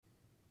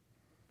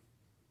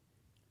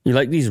You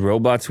like these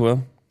robots,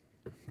 Will?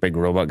 Big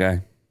robot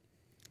guy.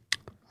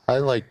 I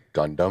like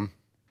Gundam.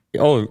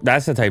 Oh,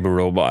 that's the type of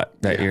robot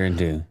that you're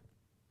into.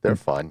 They're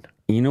fun.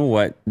 You know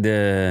what?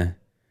 The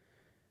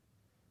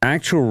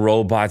actual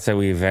robots that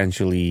we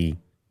eventually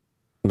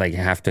like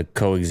have to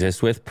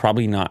coexist with,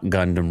 probably not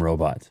Gundam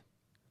robots.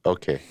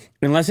 Okay.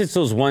 Unless it's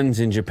those ones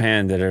in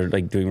Japan that are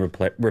like doing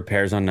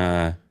repairs on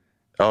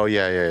Oh,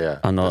 yeah.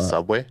 On the the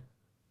subway?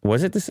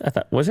 was it this? I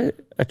thought was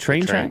it a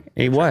train track?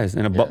 It train. was,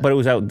 and Yeah. but it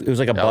was out. It was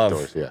like above.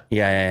 Outdoors, yeah.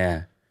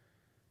 Yeah.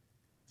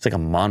 It's like a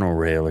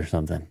monorail or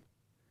something.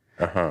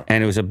 Uh-huh.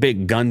 And it was a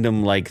big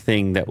Gundam-like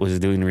thing that was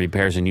doing the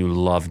repairs, and you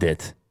loved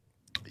it.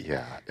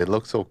 Yeah, it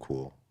looked so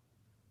cool.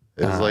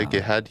 It was like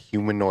it had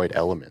humanoid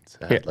elements.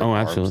 It had, like,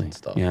 arms absolutely. and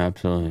stuff. Yeah,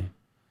 absolutely.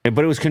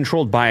 But it was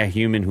controlled by a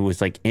human who was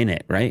like in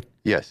it, right?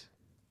 Yes.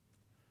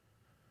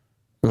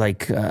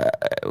 Like,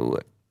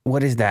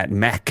 what is that?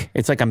 Mech.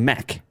 It's like a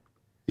mech,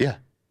 Yeah.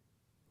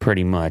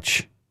 pretty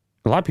much.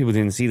 A lot of people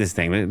didn't see this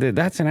thing. But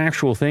that's an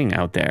actual thing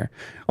out there.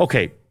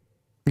 Okay,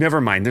 never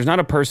mind. There's not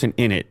a person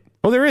in it.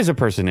 Oh, there is a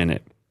person in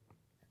it.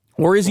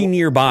 Or is he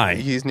nearby?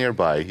 He's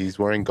nearby. He's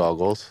wearing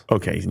goggles,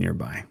 Okay, he's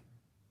nearby.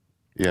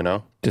 you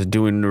know? Just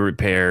doing the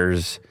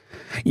repairs.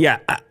 Yeah.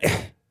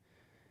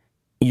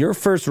 Your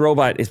first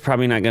robot is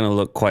probably not going to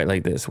look quite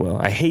like this, Will.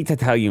 I hate to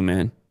tell you,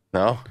 man.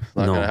 No? It's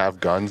not No. going to have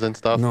guns and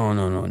stuff? No. All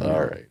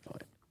right, fine.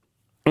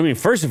 I mean,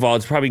 first of all,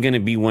 it's probably going to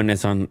be one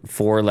that's on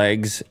 4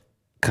 legs,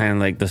 kind of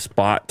like the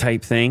Spot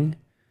type thing,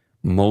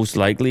 most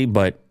likely,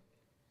 but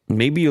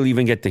maybe you'll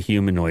even get the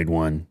humanoid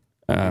one.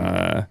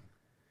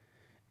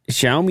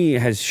 Xiaomi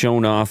has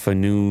shown off a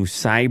new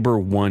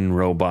Cyber 1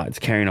 robot. It's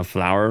carrying a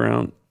flower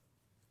around.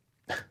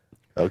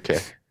 Okay.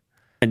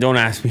 And don't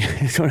ask me.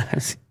 Don't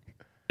ask me.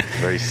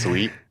 Very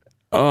sweet.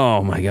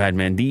 Oh my God,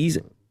 man. These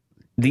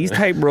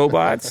type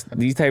robots,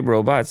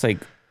 like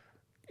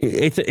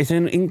it's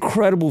an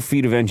incredible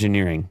feat of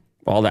engineering.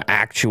 All the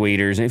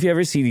actuators. And if you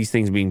ever see these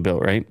things being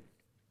built, right?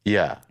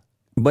 Yeah.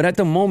 But at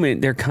the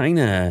moment, they're kind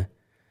of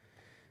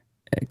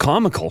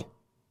comical.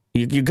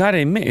 You got to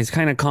admit, it's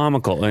kind of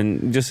comical.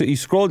 And just you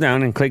scroll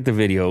down and click the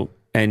video,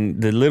 and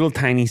the little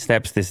tiny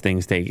steps this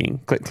thing's taking.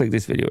 Click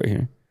this video right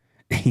here.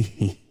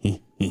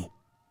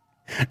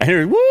 And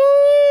there's woo!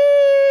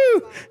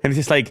 And it's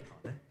just like,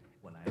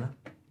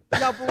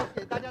 要不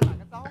给大家打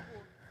个招呼？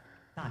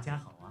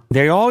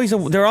 they're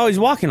always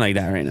walking like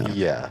that right now.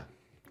 Yeah.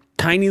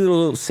 Tiny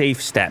little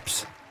safe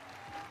steps.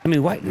 I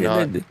mean, what?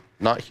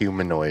 Not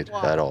humanoid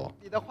at all.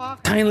 你的花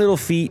Tiny little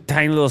feet,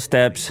 tiny little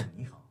steps.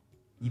 你好，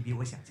你比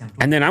我想象中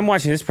And then I'm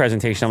watching this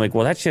presentation. I'm like,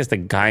 well, that's just a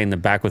guy in the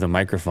back with a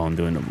microphone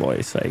doing the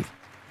voice. Like,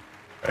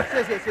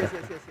 谢谢谢谢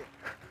谢谢。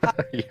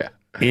 Yeah.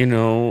 you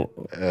know,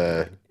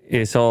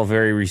 it's all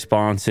very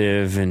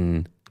responsive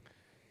and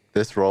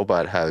This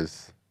robot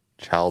has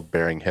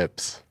childbearing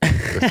hips.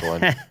 This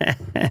one.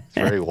 It's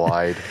very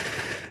wide.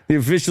 the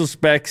official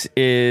specs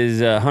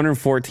is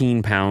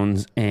 114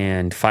 pounds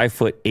and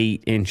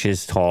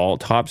 5'8" tall.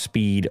 Top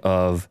speed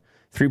of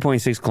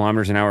 3.6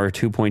 kilometers an hour, or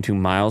 2.2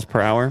 miles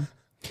per hour,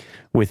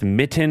 with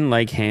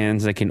mitten-like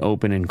hands that can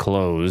open and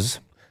close.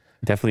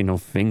 Definitely no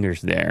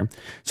fingers there.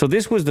 So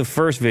this was the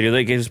first video.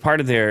 Like, it was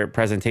part of their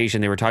presentation.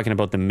 They were talking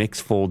about the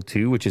Mix Fold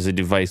 2, which is a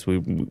device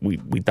we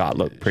thought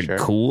looked pretty Sure.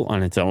 cool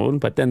on its own.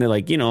 But then they're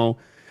like,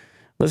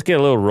 let's get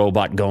a little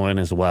robot going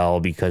as well,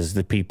 because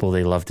the people,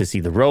 they love to see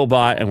the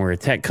robot, and we're a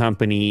tech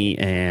company,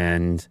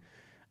 and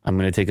I'm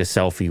going to take a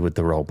selfie with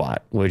the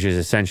robot, which is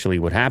essentially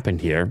what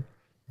happened here.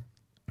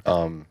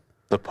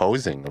 The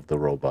posing of the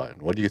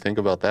robot. What do you think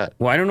about that?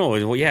 Well, I don't know.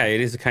 Well, yeah, it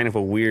is kind of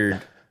a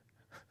weird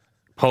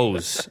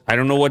pose. I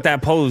don't know what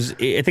that pose.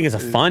 I think it's a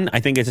fun. I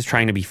think it's just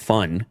trying to be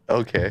fun.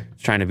 Okay.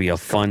 It's trying to be a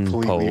fun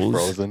Completely pose.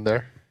 frozen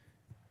there.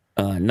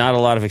 Not a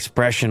lot of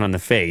expression on the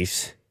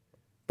face,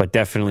 but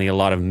definitely a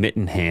lot of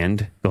mitten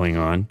hand going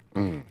on.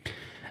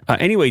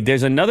 Anyway,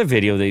 there's another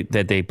video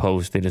that they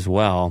posted as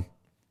well.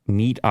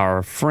 Meet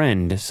our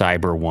friend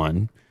Cyber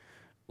 1,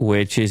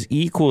 which is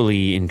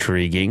equally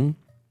intriguing.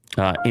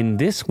 In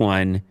this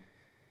one,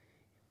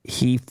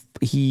 he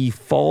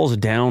falls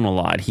down a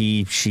lot.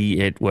 He, she,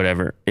 it,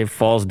 whatever. It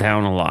falls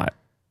down a lot.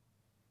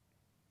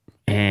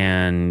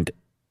 And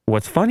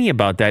what's funny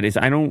about that is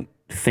I don't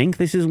think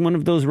this is one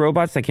of those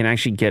robots that can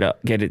actually get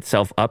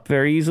itself up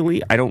very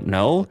easily. I don't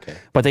know, Okay.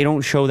 but they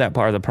don't show that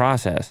part of the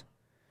process.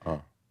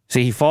 Oh. So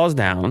he falls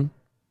down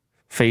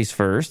face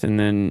first, and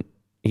then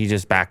he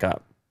just back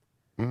up.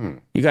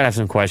 You got to have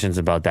some questions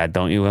about that,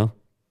 don't you, Will?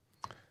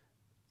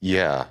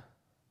 Yeah.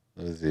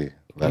 What is he?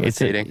 It's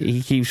Levitating?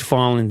 he keeps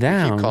falling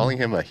down. Keep calling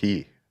him a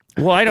he.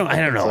 Well, I don't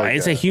know. like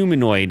It's a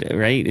humanoid,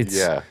 right?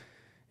 Yeah.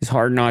 It's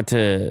hard not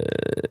to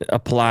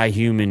apply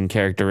human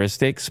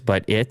characteristics,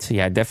 but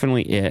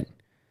definitely it.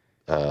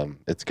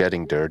 It's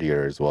getting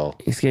dirtier as well.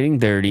 It's getting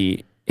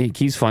dirty. It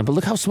keeps flying, but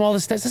look how small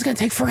this is. This is going to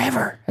take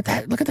forever.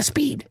 Look at the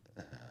speed.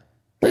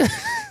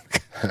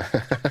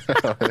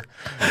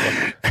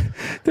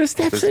 The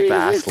steps This are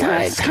vast the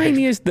landscape.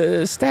 tiniest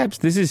the steps.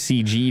 This is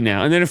CG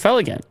now. And then it fell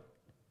again.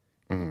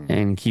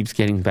 And keeps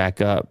getting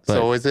back up. But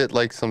So is it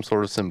like some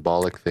sort of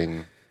symbolic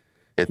thing?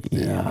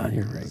 Yeah,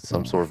 you're right.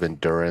 Some sort of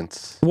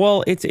endurance,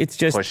 Well, it's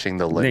just pushing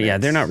the limits. Yeah,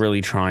 they're not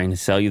really trying to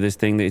sell you this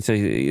thing. It's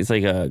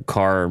like a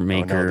car Oh,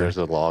 maker no, there's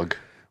a log.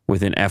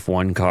 with an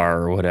F1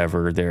 car or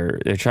whatever. They're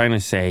trying to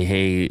say,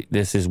 hey,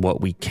 this is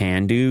what we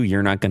can do.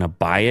 You're not going to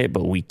buy it,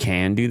 but we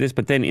can do this.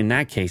 But then in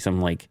that case,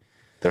 I'm like,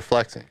 They're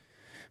flexing.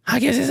 I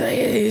guess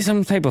it's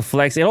some type of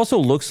flex. It also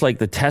looks like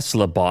the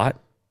Tesla bot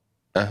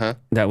Uh-huh.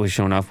 that was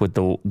shown off with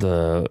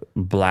the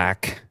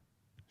black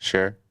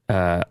Sure.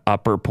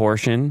 upper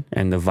portion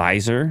and the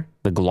visor,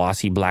 the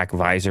glossy black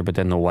visor, but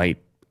then the white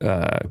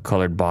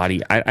colored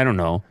body. I don't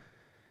know.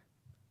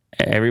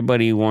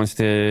 Everybody wants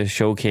to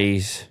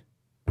showcase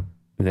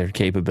their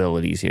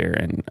capabilities here,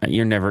 and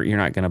you're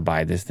not going to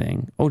buy this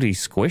thing. Oh, did he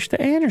squish the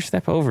ant or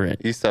step over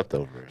it? You stepped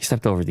over He it.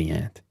 stepped over the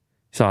ant.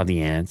 Saw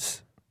the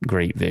ants.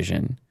 Great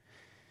vision.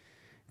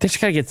 They just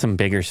got to get some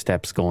bigger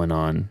steps going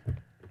on.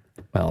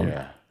 Well,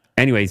 Yeah.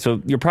 anyway,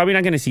 so you're probably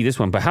not going to see this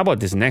one, but how about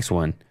this next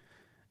one?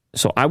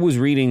 So I was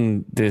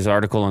reading this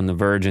article on The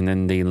Verge, and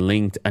then they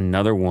linked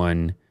another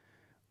one,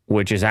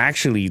 which is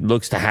actually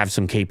looks to have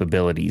some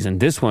capabilities. And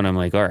this one, I'm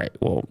like, all right,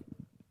 well,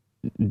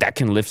 that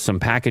can lift some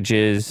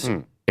packages.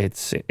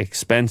 It's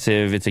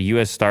expensive. It's a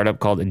U.S. startup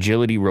called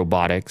Agility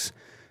Robotics.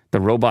 The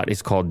robot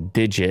is called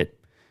Digit.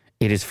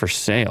 It is for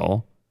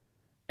sale.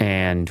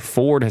 And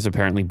Ford has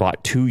apparently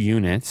bought 2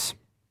 units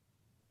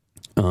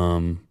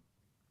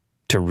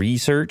to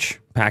research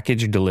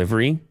package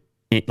delivery,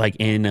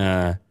 in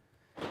a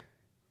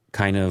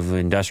kind of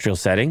industrial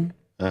setting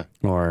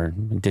or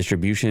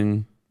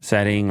distribution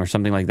setting or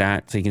something like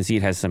that. So you can see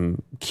it has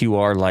some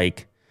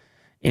QR-like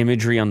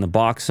imagery on the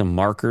box, some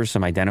markers,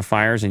 some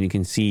identifiers, and you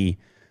can see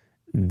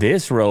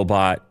this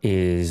robot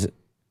is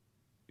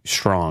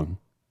strong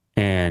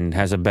and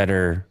has a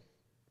better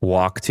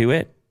walk to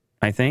it,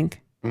 I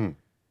think.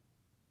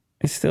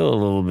 It's still a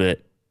little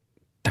bit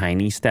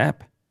tiny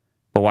step,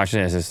 but watch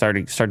this. It's start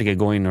to get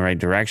going in the right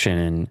direction,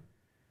 and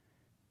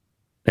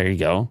there you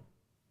go.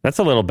 That's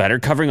a little better,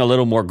 covering a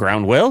little more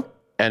ground, Will.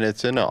 And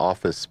it's in an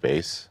office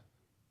space.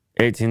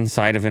 It's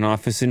inside of an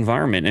office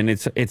environment, and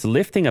it's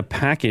lifting a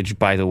package,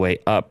 by the way,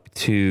 up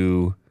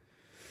to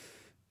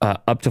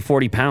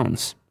 40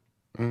 pounds.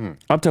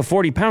 Up to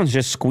 40 pounds,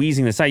 just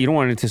squeezing the side. You don't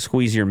want it to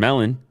squeeze your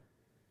melon.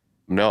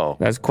 No.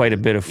 That's quite a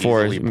bit of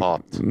force. Easily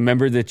popped.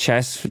 Remember the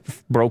chess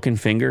broken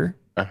finger?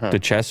 The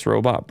chess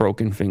robot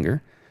broken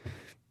finger.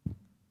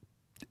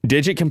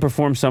 Digit can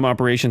perform some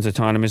operations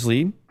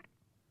autonomously.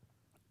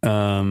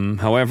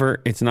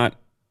 However, it's not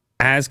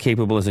as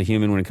capable as a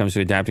human when it comes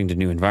to adapting to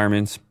new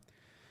environments.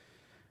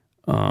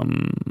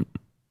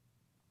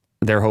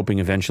 They're hoping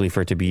eventually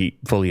for it to be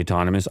fully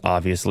autonomous.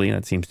 Obviously,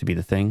 that seems to be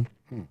the thing.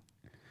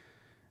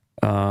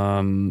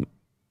 The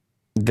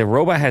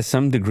robot has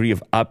some degree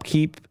of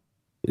upkeep,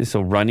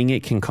 so running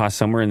it can cost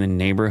somewhere in the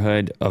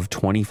neighborhood of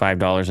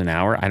 $25 an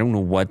hour. I don't know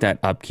what that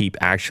upkeep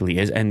actually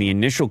is, and the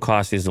initial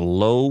cost is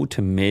low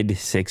to mid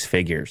 6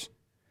 figures.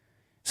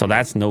 So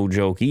that's no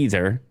joke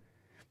either,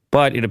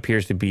 but it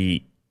appears to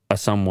be a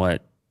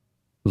somewhat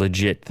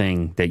legit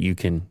thing that you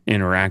can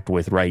interact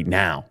with right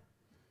now.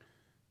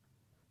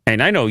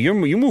 And I know you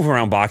move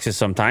around boxes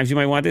sometimes. You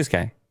might want this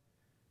guy.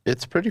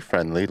 It's pretty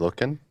friendly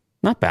looking.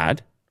 Not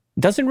bad.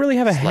 Doesn't really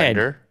have a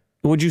Slender. head.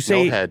 Would you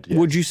say? No head, yes.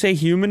 Would you say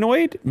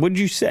humanoid? Would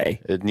you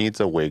say? It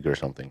needs a wig or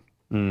something.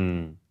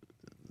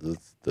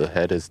 The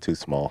head is too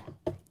small.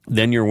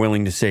 Then you're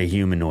willing to say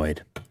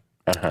humanoid.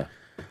 Uh-huh.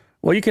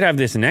 Well, you could have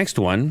this next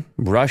one,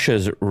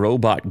 Russia's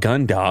robot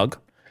gun dog.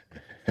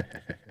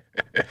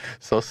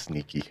 So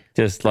sneaky.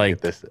 Just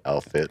like This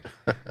outfit.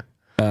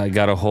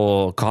 got a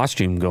whole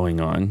costume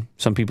going on.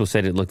 Some people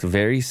said it looked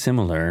very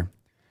similar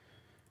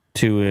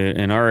to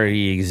an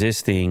already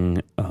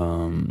existing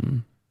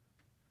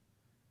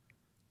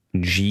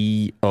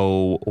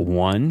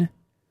G01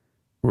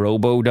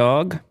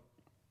 Robo-Dog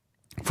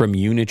from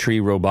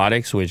Unitree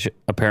Robotics, which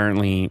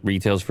apparently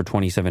retails for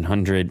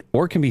 $2,700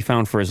 or can be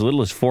found for as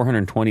little as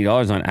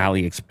 $420 on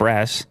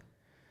AliExpress.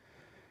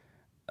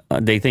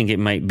 They think it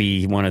might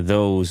be one of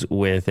those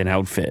with an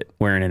outfit,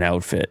 wearing an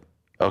outfit.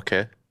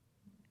 Okay.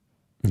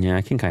 Yeah,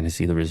 I can kind of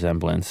see the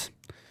resemblance.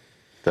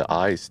 The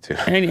eyes too.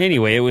 And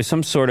anyway, it was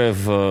some sort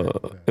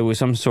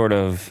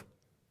of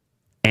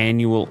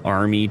annual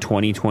Army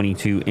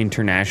 2022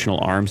 International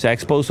Arms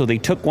Expo. So they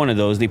took one of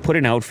those, they put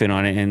an outfit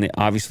on it, and they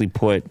obviously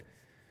put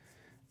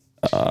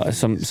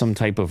some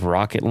type of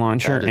rocket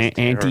launcher, That is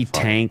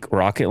anti-tank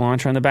rocket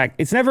launcher on the back.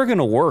 It's never going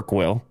to work,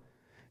 Will.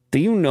 Do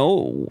you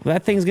know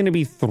that thing's going to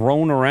be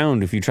thrown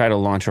around if you try to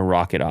launch a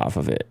rocket off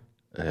of it?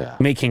 Yeah.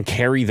 It can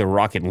carry the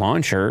rocket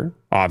launcher,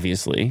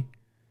 obviously.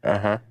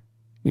 Uh-huh.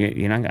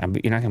 You're not gonna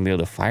be able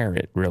to fire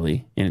it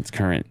really in its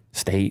current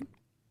state.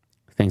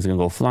 Things are gonna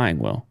go flying.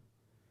 Will.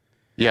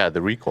 Yeah,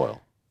 the recoil.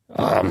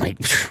 Oh my!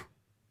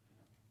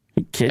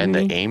 You kidding And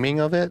me? the aiming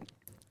of it?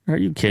 Are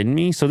you kidding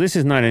me? So this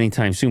is not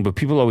anytime soon, but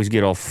people always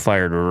get all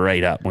fired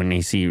right up when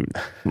they see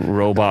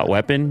robot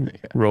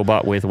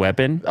with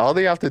weapon. All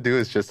they have to do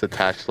is just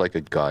attach like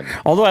a gun.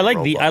 Although I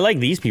Robot. like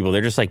these people.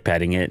 They're just like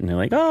petting it and they're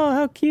like, oh,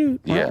 how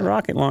cute, Yeah.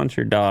 rocket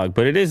launcher dog.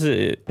 But it is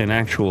an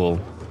actual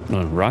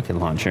rocket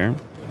launcher.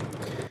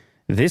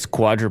 This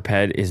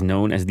quadruped is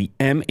known as the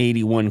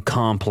M81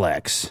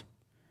 complex.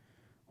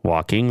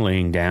 Walking,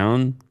 laying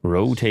down,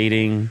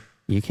 rotating.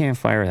 You can't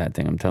fire that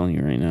thing, I'm telling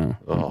you right now.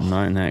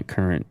 Not in that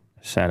current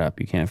setup.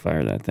 You can't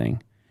fire that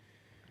thing.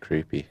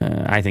 Creepy.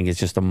 I think it's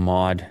just a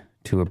mod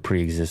to a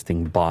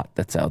pre-existing bot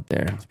that's out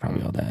there. That's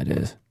probably all that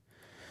is.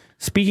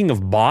 Speaking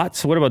of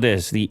bots, what about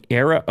this? The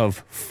era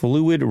of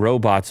fluid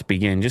robots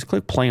begin. Just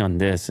click play on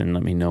this and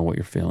let me know what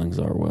your feelings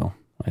are, Will.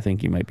 I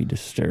think you might be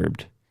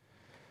disturbed.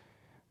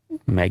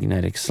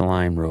 Magnetic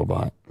slime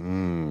robot.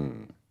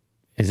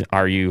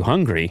 Are you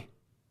hungry?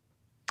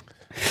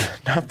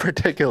 Not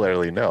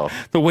particularly, no.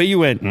 The way you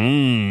went,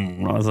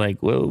 I was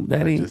like, well,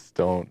 that I ain't. just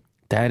don't.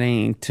 That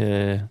ain't.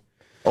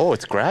 Oh,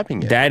 it's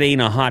grabbing it. That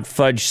ain't a hot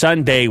fudge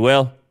sundae,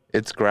 Will.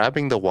 It's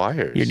grabbing the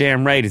wires. You're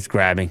damn right it's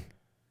grabbing.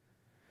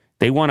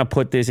 They want to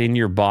put this in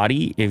your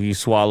body if you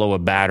swallow a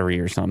battery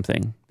or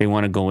something. They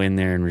want to go in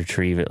there and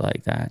retrieve it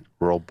like that.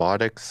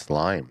 Robotic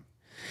slime.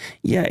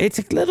 Yeah, it's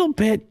a little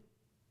bit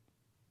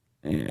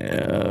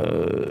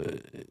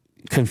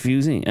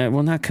confusing.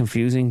 Well, not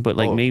confusing, but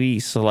like maybe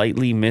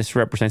slightly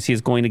misrepresented. See,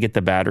 it's going to get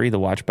the battery, the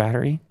watch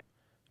battery.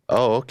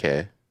 Oh,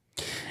 okay.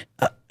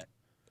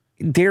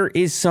 There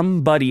is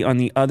somebody on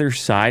the other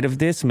side of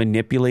this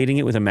manipulating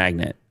it with a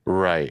magnet.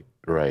 Right.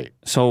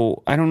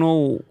 So I don't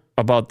know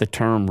about the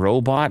term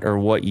robot or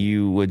what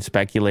you would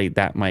speculate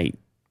that might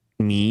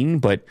mean,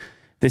 but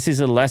this is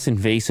a less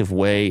invasive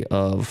way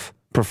of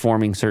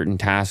performing certain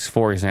tasks,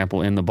 for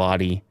example, in the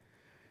body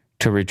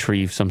to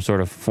retrieve some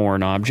sort of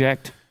foreign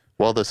object.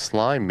 Well, the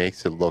slime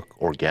makes it look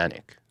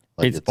organic.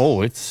 Like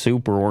it's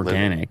super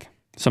organic. Living.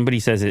 Somebody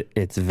says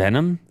it's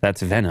venom.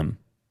 That's venom.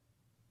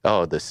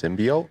 Oh, the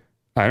symbiote?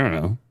 I don't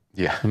know.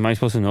 Yeah. Am I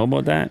supposed to know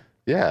about that?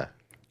 Yeah.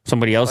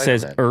 Somebody else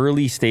says Spider-Man.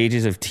 early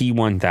stages of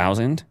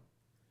T1000.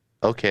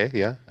 Okay,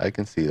 yeah, I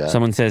can see that.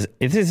 Someone says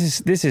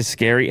this is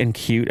scary and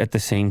cute at the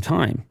same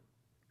time.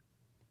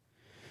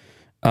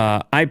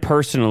 I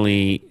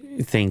personally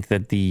think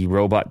that the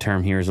robot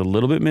term here is a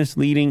little bit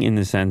misleading in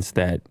the sense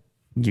that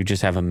you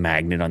just have a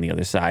magnet on the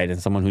other side and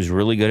someone who's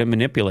really good at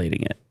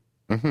manipulating it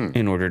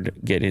in order to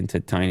get into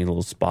tiny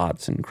little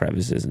spots and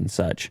crevices and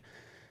such.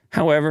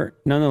 However,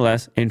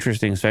 nonetheless,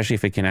 interesting, especially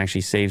if it can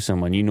actually save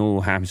someone. You know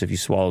what happens if you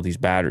swallow these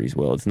batteries.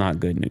 Well, it's not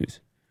good news.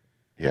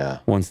 Yeah.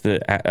 Once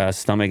the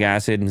stomach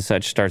acid and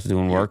such starts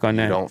doing work on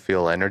that. You don't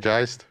feel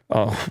energized?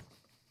 Oh,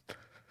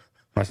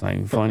 that's not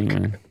even funny,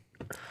 man.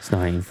 It's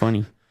not even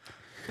funny.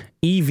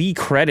 EV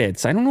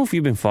credits. I don't know if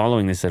you've been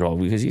following this at all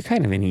because you're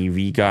kind of an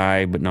EV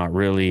guy, but not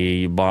really.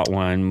 You bought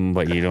one,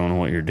 but you don't know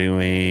what you're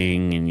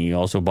doing. And you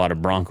also bought a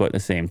Bronco at the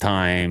same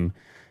time.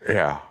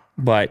 Yeah.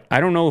 But I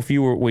don't know if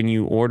you were, when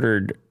you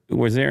ordered,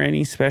 was there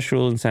any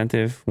special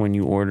incentive when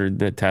you ordered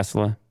the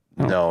Tesla?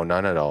 No,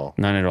 none at all.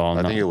 None at all.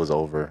 I think it was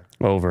over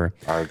Over.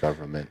 our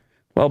government.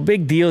 Well,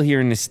 big deal here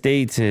in the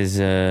States is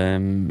they're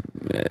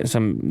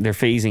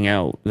phasing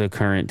out the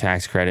current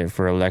tax credit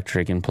for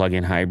electric and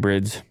plug-in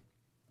hybrids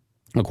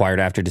acquired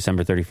after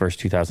December 31st,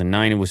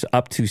 2009. It was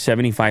up to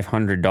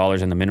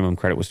 $7,500 and the minimum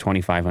credit was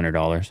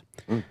 $2,500.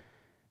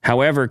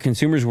 However,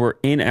 consumers were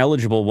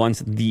ineligible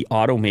once the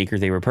automaker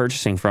they were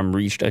purchasing from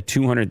reached a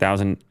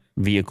 200,000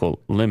 vehicle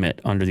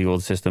limit. Under the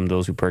old system,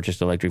 those who purchased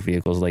electric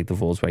vehicles like the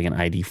Volkswagen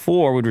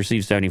ID4 would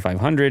receive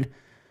 $7,500,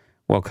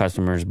 while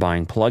customers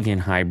buying plug-in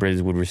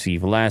hybrids would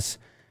receive less.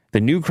 The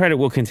new credit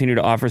will continue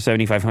to offer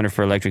 $7,500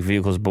 for electric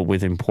vehicles, but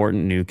with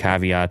important new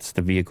caveats.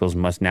 The vehicles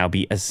must now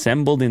be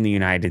assembled in the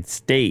United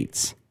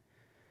States.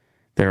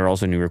 There are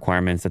also new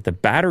requirements that the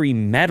battery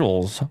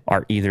metals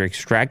are either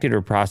extracted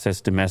or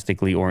processed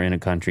domestically or in a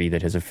country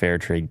that has a fair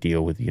trade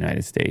deal with the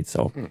United States.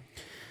 So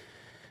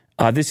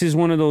this is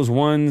one of those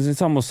ones,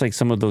 it's almost like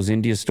some of those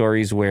India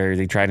stories where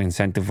they try to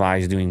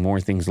incentivize doing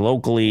more things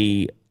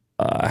locally.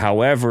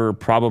 However,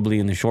 probably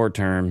in the short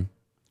term,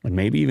 and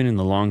maybe even in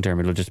the long term,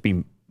 it'll just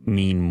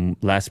mean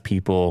less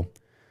people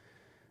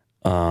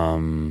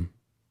being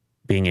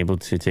able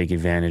to take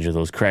advantage of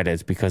those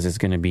credits because it's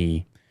going to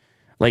be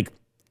like,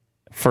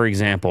 for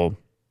example,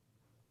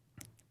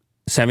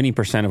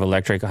 70% of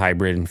electric,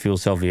 hybrid, and fuel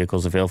cell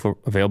vehicles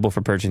available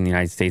for purchase in the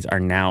United States are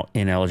now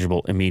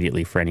ineligible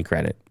immediately for any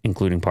credit,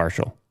 including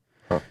partial.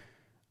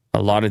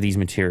 A lot of these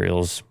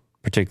materials,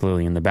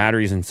 particularly in the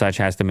batteries and such,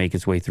 has to make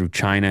its way through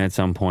China at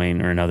some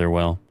point or another.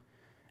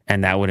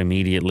 And that would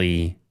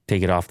immediately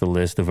take it off the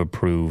list of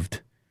approved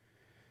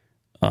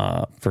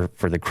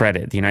for the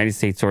credit. The United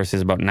States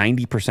sources about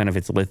 90% of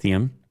its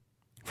lithium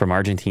from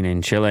Argentina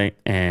and Chile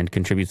and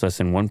contributes less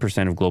than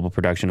 1% of global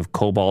production of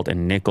cobalt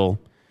and nickel.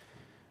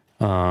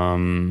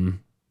 60%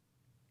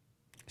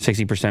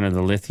 of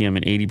the lithium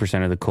and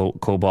 80% of the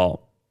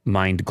cobalt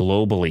mined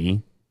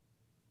globally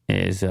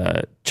is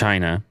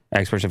China.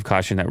 Experts have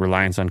cautioned that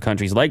reliance on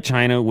countries like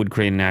China would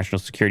create a national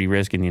security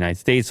risk in the United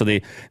States. So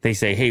they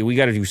say, hey, we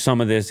got to do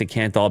some of this. It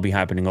can't all be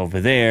happening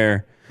over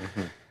there.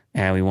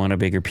 And we want a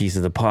bigger piece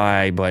of the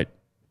pie. But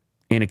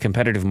in a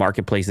competitive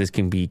marketplace, this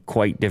can be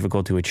quite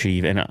difficult to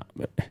achieve. And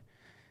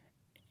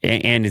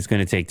it's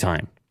going to take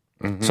time.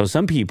 So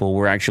some people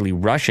were actually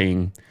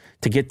rushing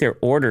to get their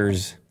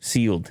orders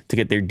sealed, to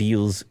get their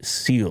deals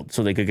sealed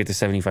so they could get to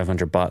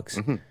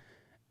 $7,500.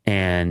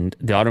 And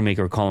the automaker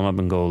would call them up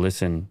and go,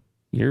 listen,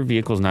 your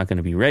vehicle's not going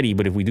to be ready,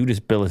 but if we do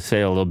this bill of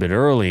sale a little bit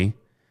early,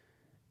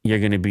 you're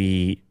going to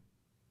be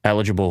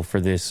eligible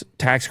for this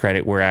tax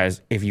credit.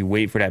 Whereas if you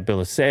wait for that bill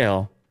of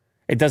sale,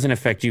 it doesn't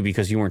affect you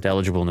because you weren't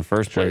eligible in the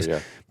first place. Yeah.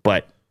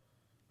 But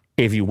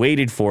if you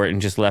waited for it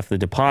and just left the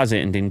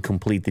deposit and didn't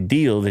complete the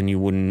deal, then you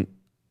wouldn't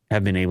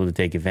have been able to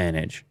take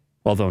advantage.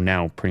 Although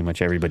now pretty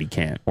much everybody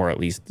can, or at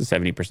least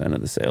 70%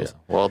 of the sales.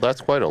 Yeah. Well,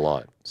 that's quite a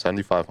lot.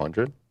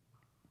 7,500.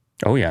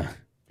 Oh, yeah.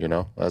 You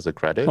know, as a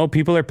credit. Oh,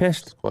 people are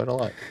pissed. It's quite a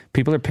lot.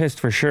 People are pissed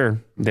for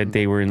sure that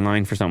they were in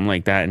line for something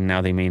like that, and now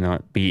they may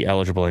not be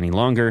eligible any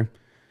longer.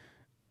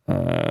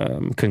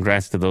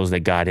 Congrats to those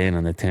that got in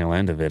on the tail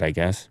end of it, I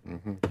guess,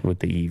 with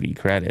the EV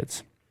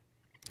credits.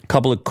 A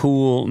couple of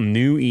cool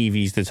new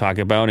EVs to talk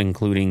about,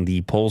 including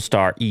the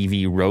Polestar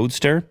EV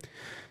Roadster.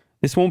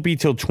 This won't be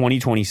till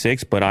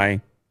 2026, but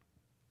I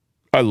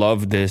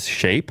love this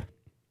shape.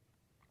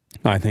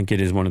 I think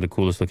it is one of the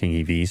coolest looking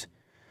EVs.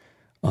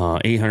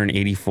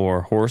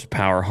 884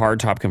 horsepower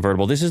hardtop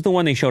convertible. This is the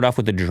one they showed off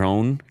with the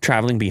drone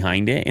traveling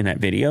behind it in that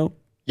video.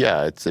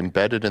 Yeah, it's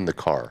embedded in the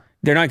car.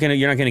 You're not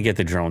gonna get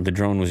the drone. The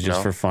drone was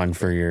just for fun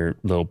for your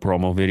little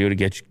promo video to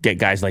get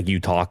guys like you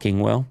talking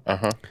well.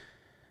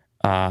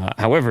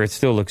 However, it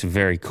still looks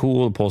very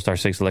cool. The Polestar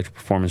 6 electric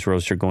performance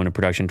roadster going to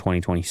production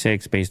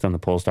 2026 based on the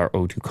Polestar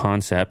O2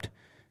 concept.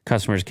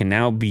 Customers can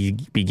now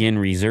begin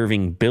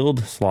reserving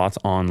build slots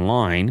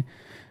online.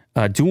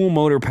 Dual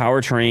motor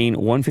powertrain,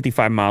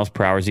 155 miles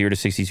per hour, 0 to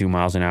 62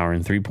 miles an hour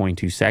in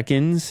 3.2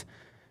 seconds.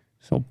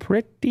 So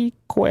pretty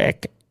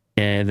quick.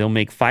 They'll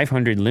make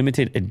 500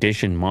 limited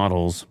edition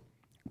models.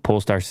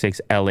 Polestar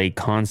 6 LA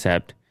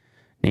concept,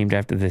 named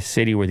after the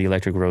city where the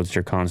electric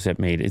roadster concept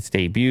made its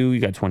debut. You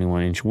got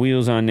 21-inch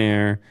wheels on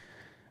there.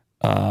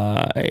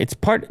 It's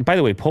part, by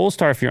the way,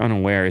 Polestar, if you're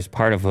unaware, is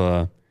part of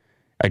a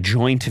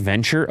joint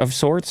venture of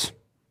sorts.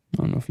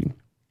 I don't know if you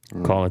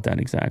call it that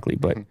exactly,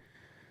 but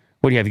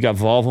what do you have? You got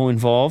Volvo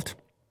involved,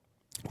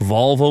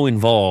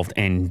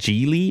 and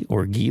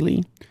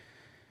Geely,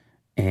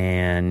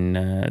 and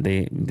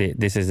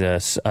this is a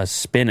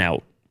spin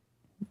out,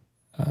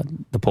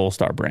 the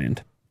Polestar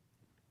brand.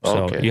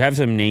 So you have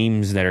some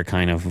names that are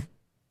kind of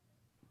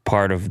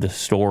part of the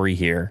story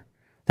here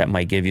that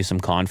might give you some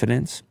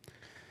confidence.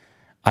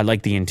 I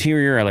like the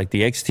interior. I like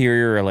the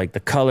exterior. I like the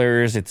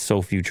colors. It's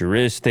so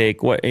futuristic.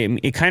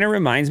 It kind of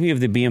reminds me of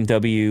the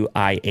BMW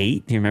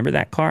i8. Do you remember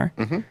that car?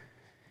 Kind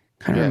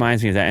of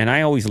reminds me of that. And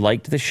I always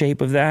liked the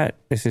shape of that.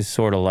 This is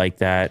sort of like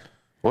that.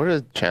 What are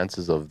the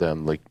chances of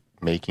them like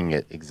making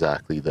it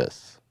exactly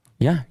this?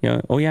 Yeah.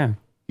 Oh, yeah.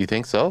 You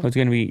think so? It's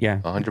going to be,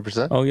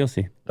 100%? Oh, you'll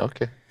see.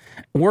 Okay.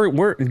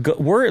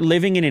 We're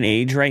living in an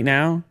age right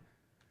now.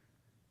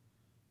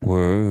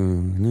 We're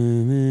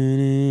living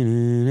in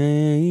an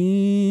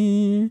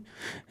age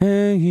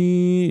that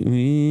keep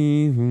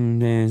me from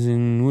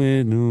dancing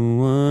with the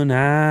one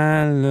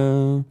I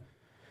love.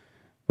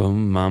 But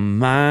my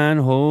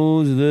mind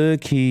holds the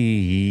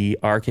key.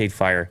 Arcade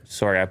Fire.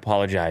 Sorry, I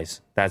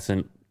apologize. That's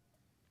an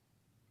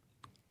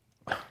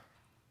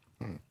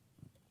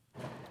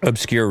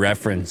obscure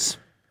reference.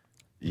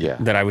 Yeah.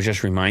 That I was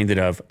just reminded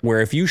of. Where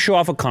if you show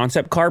off a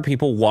concept car,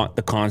 people want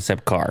the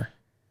concept car.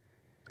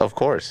 Of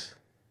course.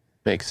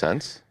 Makes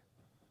sense.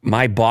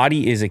 My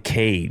Body is a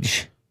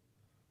Cage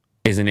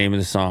is the name of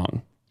the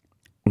song.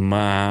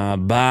 My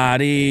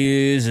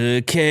body is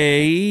a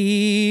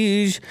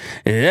cage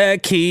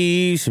that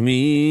keeps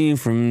me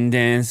from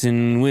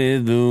dancing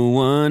with the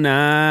one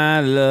I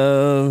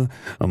love,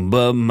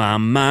 but my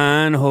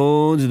mind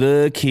holds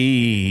the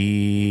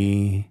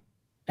key.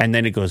 And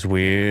then it goes,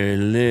 we're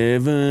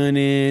living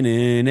in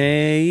an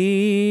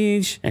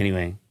age.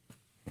 Anyway,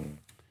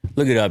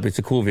 look it up. It's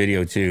a cool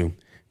video too.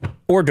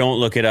 Or don't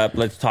look it up.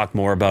 Let's talk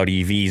more about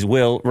EVs.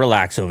 Will,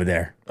 relax over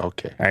there.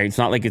 Okay. All right. It's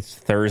not like it's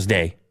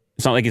Thursday.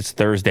 It's not like it's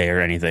Thursday or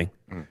anything.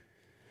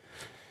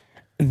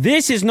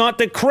 This is not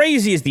the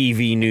craziest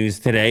EV news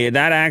today.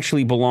 That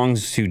actually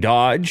belongs to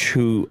Dodge,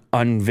 who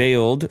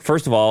unveiled,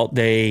 first of all,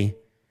 they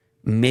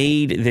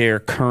made their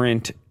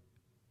current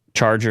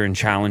Charger and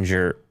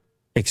Challenger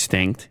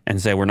extinct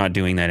and said, we're not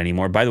doing that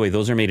anymore. By the way,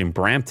 those are made in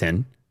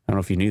Brampton. I don't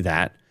know if you knew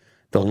that.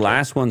 The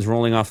last one's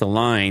rolling off the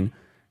line,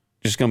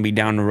 just going to be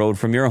down the road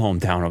from your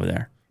hometown over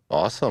there.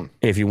 Awesome.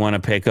 If you want to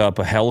pick up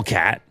a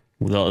Hellcat,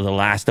 the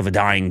last of a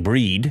dying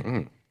breed,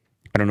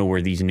 I don't know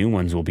where these new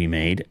ones will be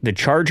made. The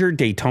Charger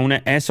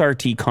Daytona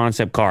SRT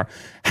concept car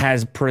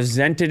has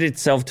presented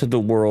itself to the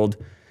world,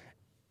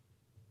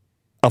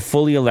 a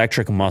fully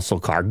electric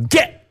muscle car.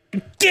 Get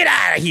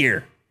out of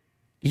here.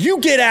 You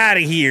get out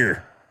of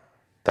here.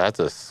 That's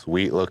a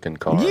sweet looking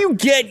car. You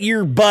get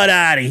your butt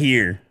out of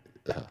here.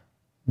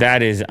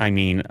 That is,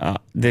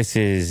 this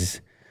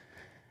is...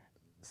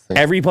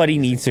 Everybody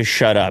needs to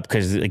shut up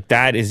because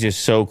that is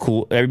just so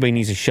cool. Everybody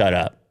needs to shut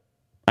up.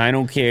 I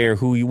don't care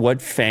what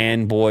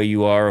fanboy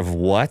you are of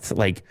what.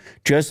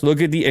 Just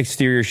look at the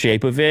exterior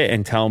shape of it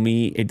and tell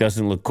me it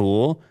doesn't look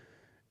cool.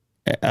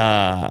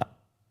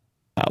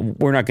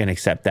 we're not going to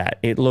accept that.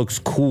 It looks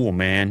cool,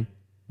 man.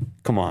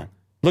 Come on.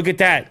 Look at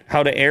that.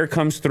 How the air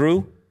comes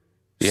through.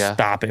 Yeah.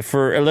 Stop it.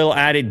 For a little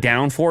added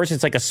downforce,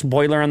 it's like a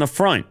spoiler on the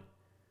front.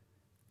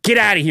 Get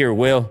out of here,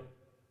 Will.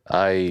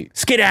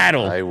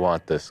 Skedaddle. I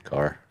want this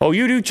car. Oh,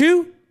 you do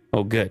too?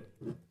 Oh, good.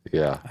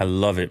 Yeah. I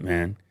love it,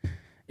 man.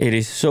 It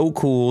is so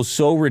cool,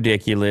 so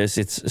ridiculous.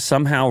 It's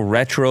somehow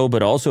retro,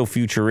 but also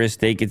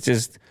futuristic.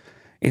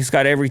 It's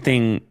got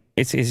everything.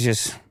 It's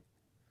just,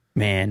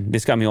 man,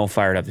 this got me all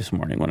fired up this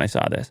morning when I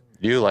saw this.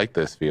 You like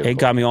this vehicle? It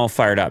got me all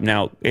fired up.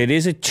 Now, it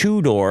is a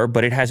 2-door,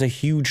 but it has a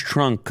huge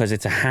trunk because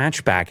it's a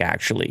hatchback,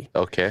 actually.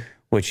 Okay.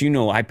 Which,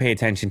 I pay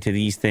attention to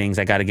these things.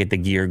 I got to get the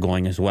gear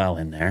going as well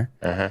in there.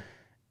 Uh-huh.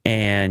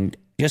 And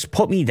just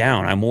put me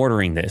down. I'm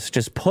ordering this.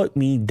 Just put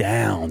me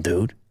down,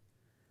 dude.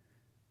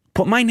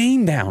 Put my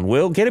name down,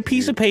 Will. Get a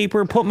piece of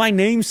paper. Put my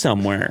name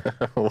somewhere.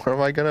 Where am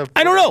I going to?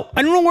 I don't know.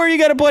 I don't know where you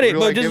got to put it,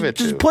 but give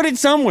just put it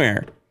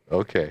somewhere.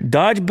 Okay.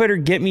 Dodge better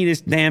get me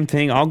this damn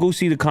thing. I'll go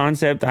see the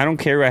concept. I don't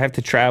care. I have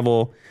to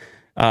travel.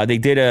 They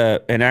did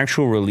an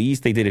actual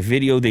release. They did a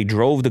video. They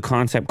drove the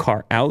concept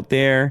car out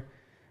there.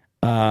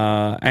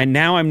 And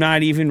now I'm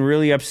not even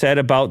really upset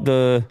about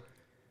the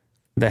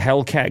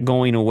Hellcat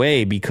going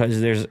away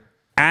because there's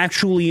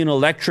actually an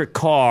electric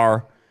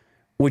car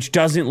which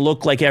doesn't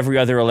look like every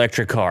other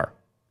electric car.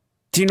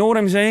 Do you know what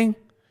I'm saying?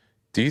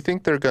 Do you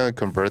think they're going to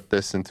convert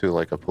this into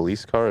like a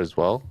police car as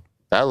well?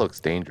 That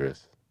looks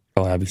dangerous.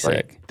 Oh, that'd be sick.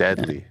 Like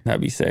deadly. Yeah,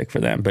 that'd be sick for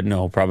them. But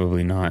no,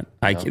 probably not.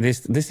 No. This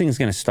thing is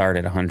going to start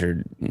at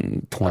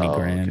 120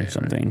 grand or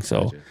something. Right.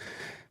 So,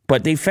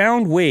 but they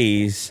found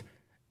ways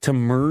to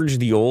merge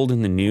the old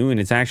and the new. And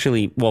it's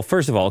actually, well,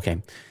 first of all,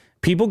 okay,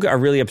 people are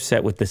really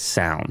upset with the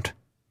sound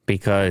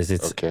because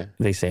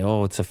they say,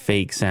 oh, it's a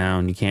fake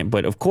sound. You can't.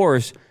 But of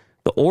course,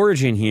 the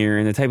origin here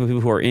and the type of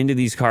people who are into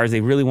these cars, they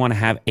really want to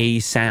have a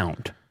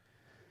sound.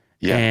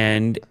 Yeah.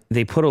 And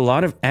they put a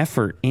lot of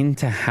effort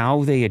into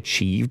how they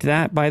achieved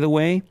that, by the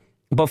way.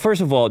 But first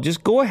of all,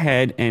 just go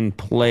ahead and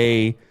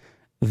play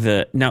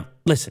now,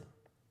 listen.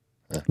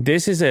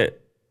 This is a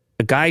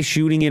guy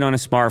shooting it on a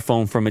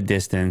smartphone from a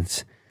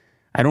distance.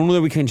 I don't know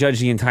that we can judge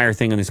the entire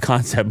thing on this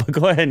concept, but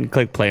go ahead and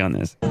click play on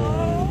this.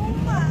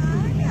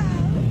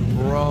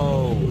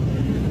 Bro,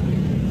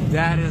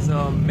 that is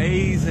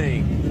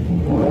amazing.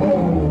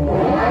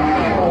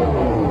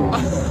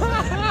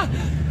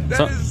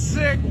 That is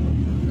sick.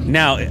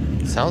 Now,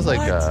 sounds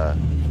like a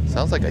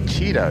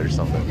cheetah or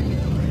something.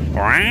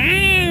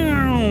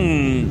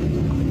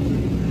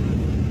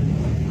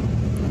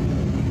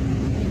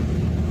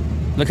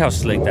 Look how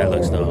slick that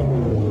looks, though.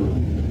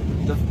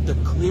 The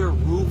clear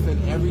roof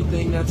and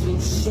everything, that's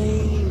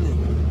insane.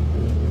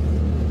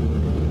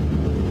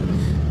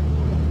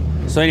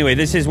 So anyway,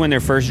 this is when they're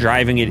first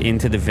driving it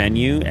into the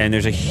venue, and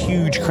there's a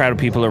huge crowd of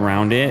people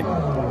around it.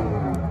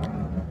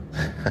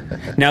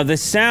 Now, the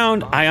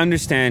sound, I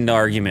understand the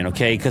argument,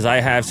 okay? Because I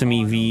have some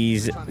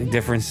EVs,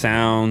 different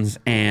sounds,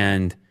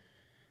 and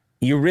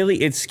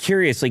it's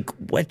curious, like,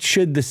 what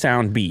should the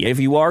sound be? If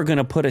you are going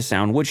to put a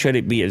sound, what should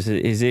it be?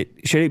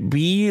 Should it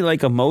be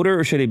like a motor,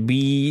 or should it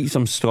be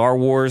some Star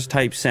Wars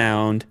type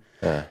sound?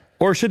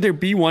 Or should there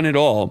be one at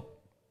all?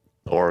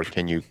 Or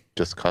can you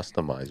just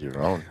customize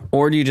your own?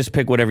 Or do you just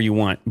pick whatever you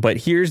want? But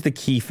here's the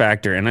key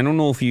factor, and I don't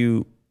know if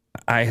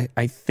I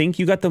think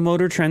you got the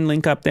Motor Trend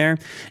link up there.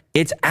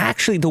 It's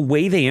actually the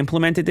way they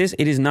implemented this.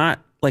 It is not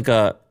like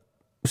a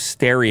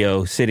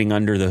stereo sitting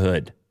under the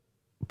hood,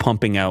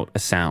 pumping out a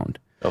sound.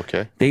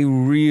 Okay. They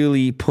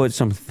really put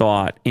some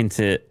thought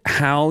into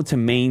how to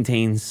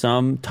maintain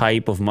some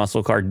type of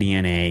muscle car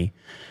DNA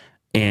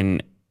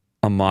in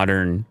a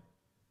modern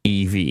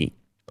EV.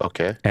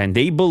 Okay. And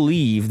they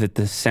believe that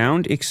the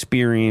sound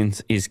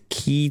experience is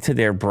key to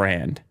their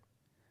brand.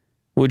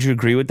 Would you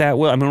agree with that?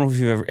 Well, I don't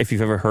know if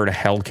you've ever heard a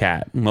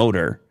Hellcat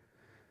motor.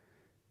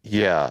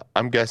 Yeah,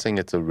 I'm guessing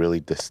it's a really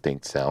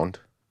distinct sound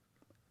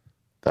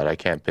that I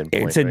can't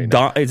pinpoint.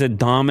 It's a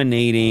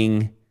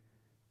dominating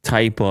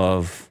type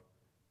of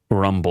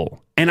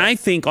rumble, and I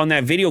think on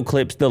that video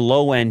clips the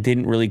low end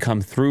didn't really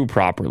come through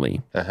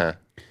properly.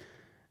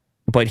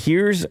 But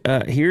here's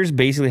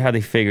basically how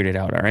they figured it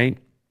out. All right.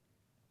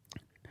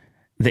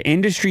 The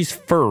industry's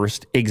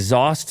first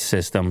exhaust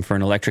system for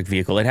an electric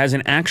vehicle. It has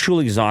an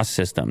actual exhaust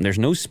system. There's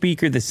no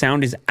speaker. The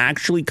sound is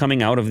actually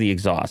coming out of the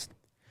exhaust.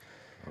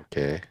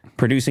 Okay.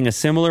 Producing a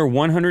similar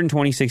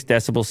 126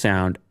 decibel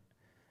sound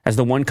as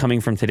the one coming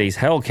from today's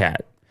Hellcat.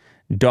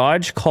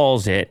 Dodge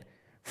calls it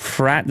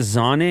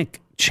Fratzonic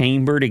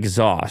chambered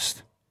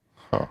exhaust.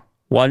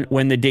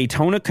 When the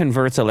Daytona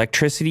converts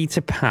electricity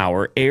to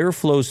power, air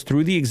flows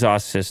through the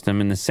exhaust system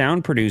and the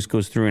sound produced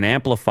goes through an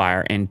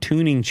amplifier and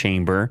tuning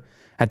chamber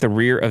at the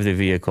rear of the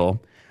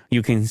vehicle.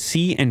 You can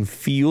see and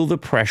feel the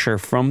pressure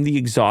from the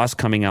exhaust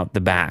coming out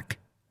the back.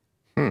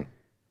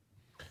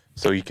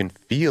 So you can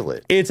feel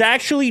it. It's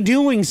actually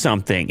doing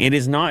something. It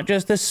is not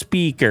just a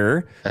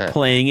speaker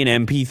playing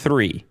an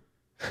MP3.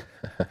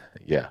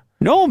 Yeah.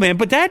 No, man,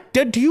 but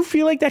do you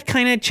feel like that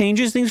kind of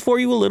changes things for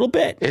you a little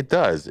bit? It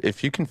does.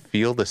 If you can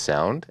feel the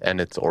sound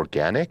and it's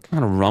organic.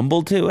 Kind of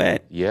rumble to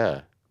it.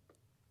 Yeah.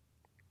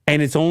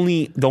 And it's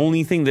only the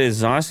only thing the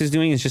exhaust is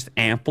doing is just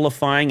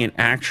amplifying an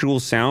actual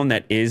sound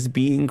that is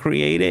being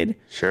created.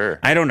 Sure.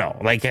 I don't know.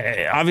 Like,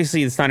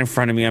 obviously, it's not in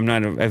front of me. I'm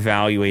not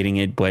evaluating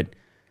it, but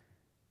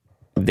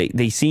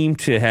they seem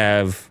to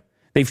have.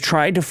 They've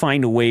tried to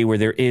find a way where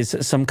there is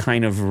some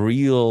kind of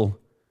real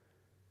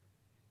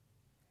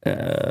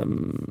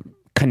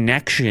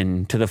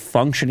connection to the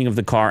functioning of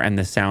the car and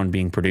the sound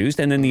being produced.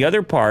 And then the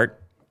other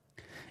part,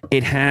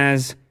 it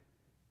has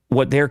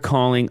what they're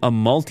calling a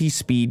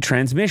multi-speed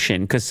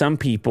transmission, because some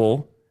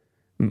people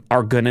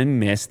are going to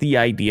miss the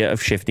idea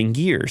of shifting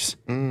gears.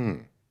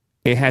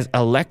 It has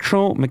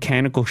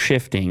electromechanical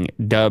shifting,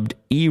 dubbed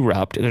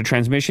erupt. The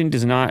transmission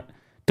does not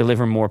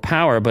deliver more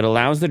power, but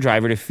allows the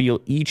driver to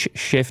feel each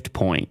shift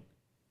point.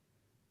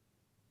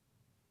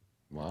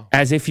 Wow.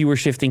 As if you were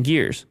shifting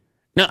gears.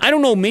 Now, I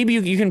don't know, maybe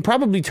you can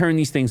probably turn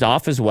these things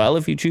off as well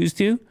if you choose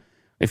to,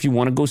 if you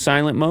want to go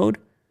silent mode.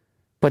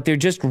 But they're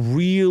just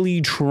really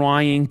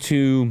trying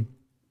to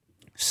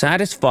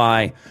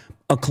satisfy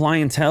a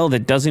clientele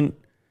that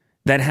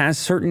has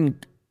certain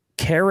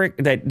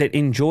that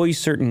enjoys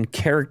certain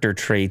character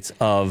traits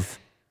of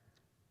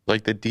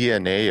like the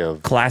DNA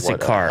of classic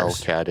what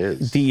cars. A Hellcat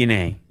is.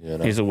 DNA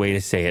is a way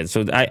to say it.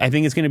 So I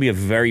think it's going to be a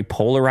very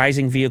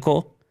polarizing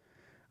vehicle.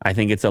 I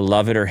think it's a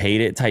love it or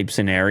hate it type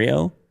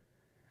scenario.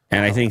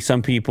 And I think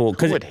some people...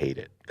 Who would hate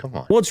it? Come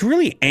on. Well, it's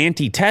really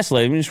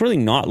anti-Tesla. I mean, it's really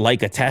not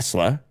like a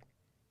Tesla.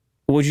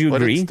 Would you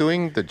agree? But it's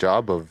doing the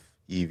job of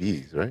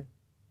EVs, right?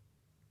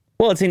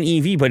 Well, it's an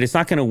EV, but it's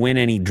not going to win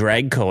any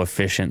drag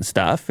coefficient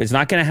stuff. It's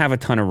not going to have a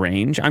ton of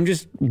range. I'm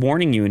just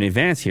warning you in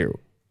advance here.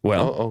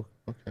 Well,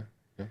 okay.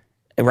 Yeah.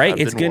 Right?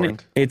 I've been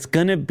warned. It's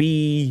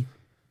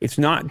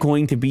not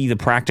going to be the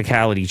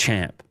practicality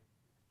champ.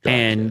 Gotcha.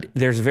 And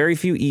there's very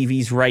few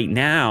EVs right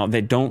now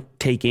that don't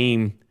take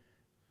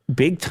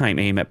big time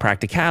aim at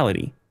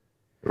practicality.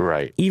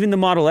 Right. Even the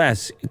Model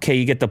S, okay,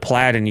 you get the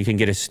Plaid and you can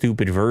get a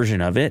stupid version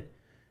of it,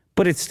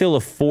 but it's still a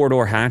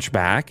 4-door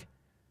hatchback,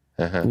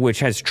 which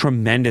has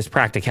tremendous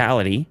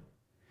practicality.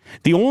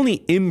 The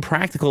only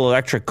impractical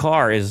electric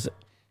car is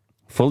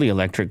fully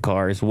electric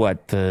car is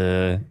what?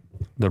 The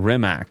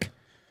Rimac,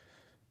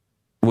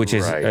 which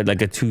is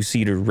like a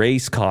 2-seater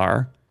race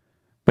car.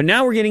 But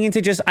now we're getting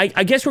into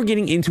I guess we're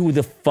getting into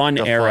the fun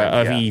era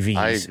of EVs.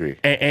 I agree.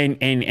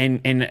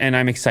 And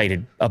I'm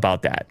excited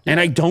about that. And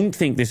I don't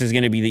think this is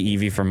going to be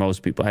the EV for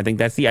most people. I think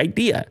that's the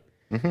idea.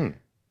 Mm-hmm.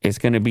 It's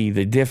going to be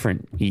the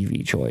different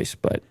EV choice.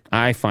 But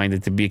I find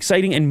it to be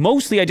exciting. And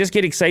mostly I just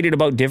get excited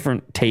about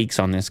different takes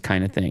on this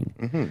kind of thing.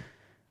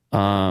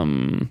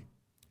 Mm-hmm.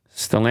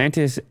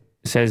 Stellantis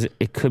says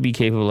it could be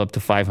capable up to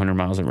 500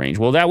 miles of range.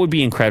 Well, that would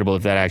be incredible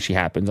if that actually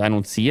happens. I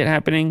don't see it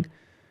happening.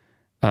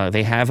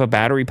 They have a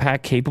battery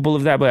pack capable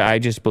of that, but I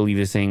just believe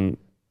this thing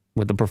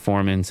with the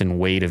performance and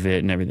weight of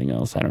it and everything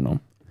else. I don't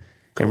know.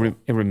 Cool.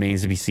 It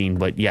remains to be seen,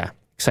 but yeah,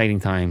 exciting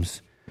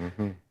times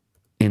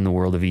in the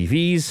world of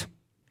EVs.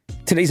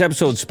 Today's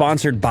episode is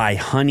sponsored by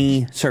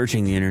Honey.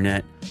 Searching the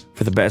internet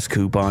for the best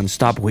coupons.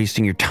 Stop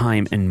wasting your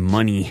time and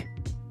money.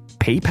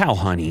 PayPal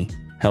Honey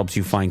helps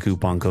you find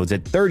coupon codes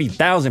at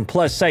 30,000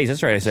 plus sites.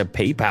 That's right, I said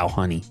PayPal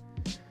Honey.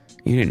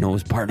 You didn't know it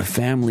was part of the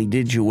family,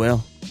 did you,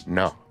 Will?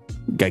 No.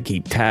 Got to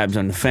keep tabs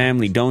on the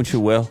family, don't you,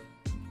 Will?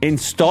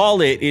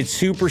 Install it. It's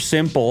super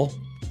simple.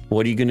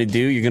 What are you going to do?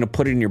 You're going to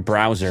put it in your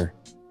browser.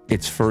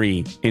 It's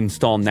free.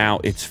 Install now.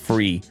 It's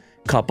free.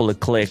 Couple of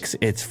clicks.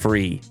 It's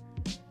free.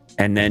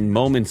 And then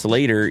moments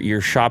later,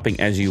 you're shopping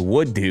as you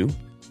would do.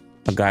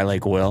 A guy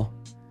like Will.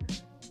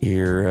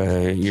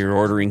 You're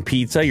ordering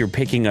pizza. You're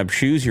picking up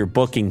shoes. You're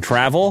booking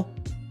travel.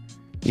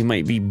 You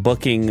might be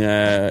booking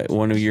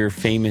one of your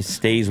famous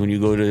stays when you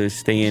go to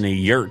stay in a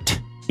yurt.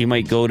 You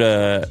might go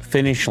to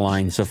Finish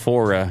Line,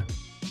 Sephora,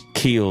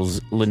 Kiehl's,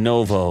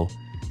 Lenovo.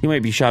 You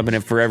might be shopping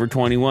at Forever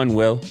 21,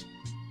 Will.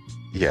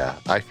 Yeah,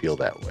 I feel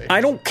that way.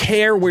 I don't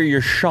care where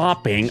you're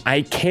shopping.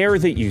 I care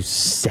that you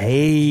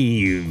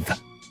save.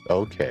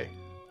 Okay.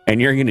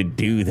 And you're going to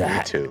do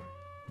that. Me too.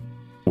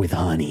 With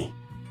Honey.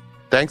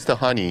 Thanks to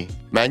Honey,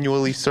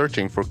 manually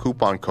searching for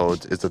coupon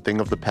codes is a thing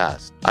of the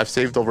past. I've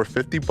saved over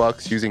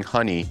 $50 using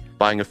Honey,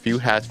 buying a few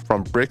hats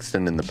from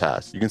Brixton in the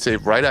past. You can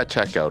save right at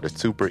checkout.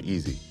 It's super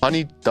easy.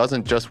 Honey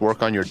doesn't just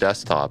work on your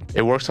desktop.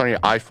 It works on your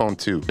iPhone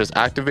too. Just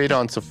activate it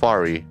on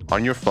Safari,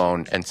 on your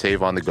phone, and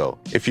save on the go.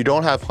 If you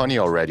don't have Honey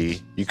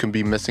already, you can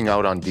be missing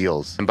out on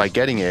deals. And by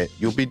getting it,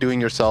 you'll be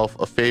doing yourself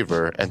a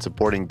favor and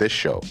supporting this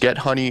show. Get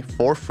Honey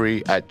for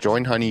free at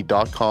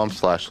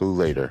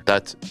joinhoney.com/LouLater.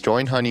 That's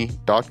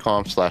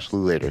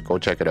joinhoney.com/LouLater. Go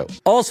check it out.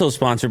 Also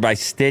sponsored by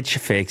Stitch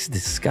Fix.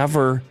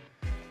 Discover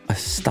a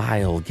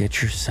style.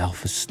 Get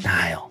yourself a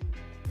style.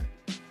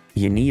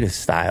 You need a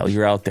style.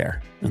 You're out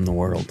there in the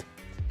world.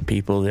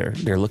 People,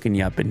 they're looking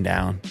you up and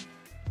down.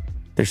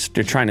 They're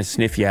trying to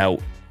sniff you out.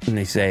 And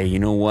they say, you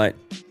know what?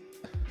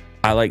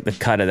 I like the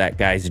cut of that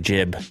guy's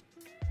jib.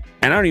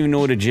 And I don't even know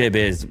what a jib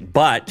is.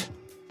 But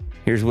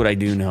here's what I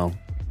do know.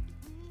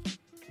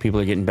 People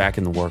are getting back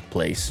in the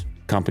workplace.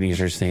 Companies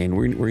are saying,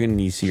 we're going to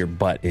need to see your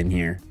butt in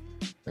here.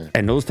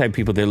 And those type of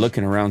people, they're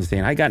looking around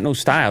saying, I got no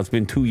style. It's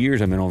been 2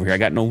 years I've been over here. I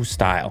got no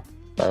style.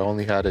 I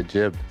only had a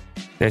jib.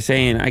 They're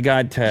saying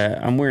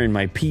I'm wearing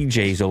my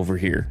PJs over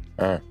here.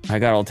 I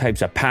got all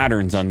types of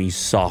patterns on these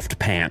soft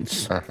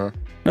pants.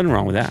 Nothing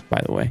wrong with that,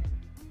 by the way.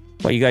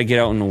 But you got to get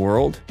out in the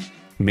world,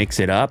 mix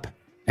it up,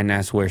 and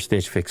that's where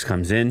Stitch Fix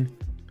comes in.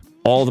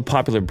 All the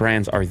popular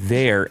brands are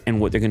there, and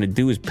what they're going to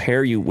do is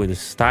pair you with a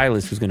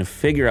stylist who's going to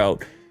figure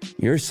out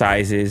your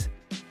sizes,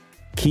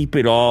 keep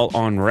it all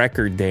on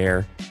record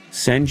there,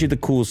 send you the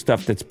cool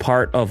stuff that's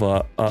part of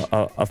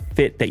a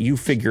fit that you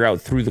figure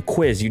out through the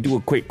quiz. You do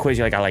a quick quiz.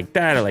 You're like, I like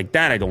that.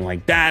 I don't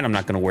like that. I'm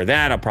not going to wear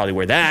that. I'll probably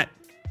wear that.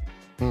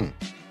 You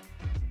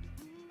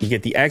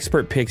get the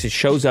expert picks. It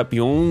shows up.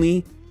 You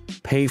only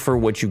pay for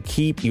what you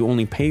keep. You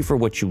only pay for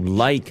what you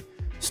like.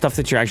 Stuff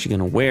that you're actually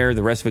going to wear.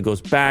 The rest of it goes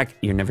back.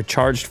 You're never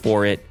charged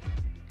for it.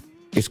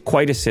 It's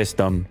quite a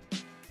system.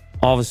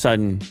 All of a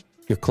sudden,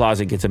 your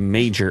closet gets a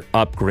major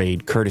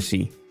upgrade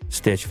courtesy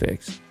Stitch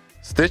Fix.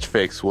 Stitch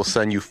Fix will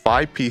send you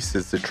 5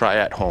 pieces to try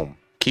at home.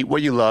 Keep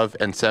what you love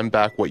and send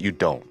back what you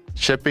don't.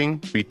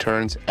 Shipping,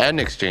 returns, and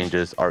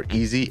exchanges are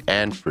easy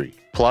and free.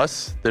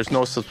 Plus, there's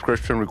no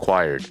subscription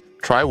required.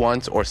 Try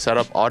once or set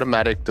up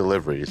automatic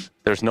deliveries.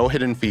 There's no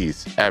hidden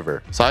fees,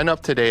 ever. Sign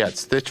up today at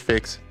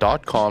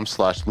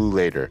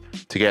stitchfix.com/LouLater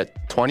to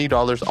get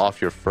 $20 off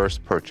your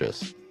first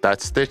purchase.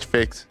 That's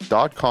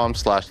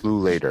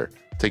stitchfix.com/LouLater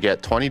to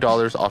get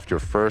 $20 off your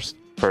first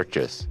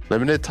purchase.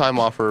 Limited time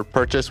offer.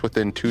 Purchase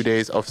within 2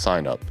 days of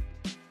sign up.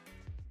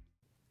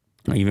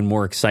 Even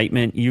more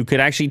excitement. You could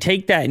actually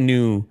take that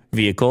new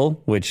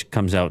vehicle, which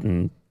comes out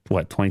in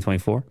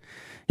 2024.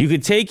 You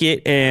could take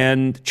it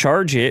and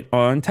charge it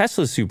on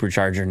Tesla's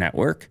Supercharger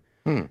network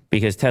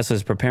because Tesla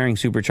is preparing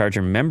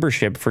Supercharger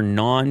membership for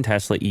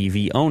non-Tesla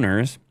EV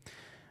owners.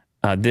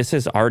 This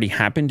has already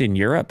happened in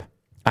Europe.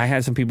 I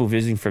had some people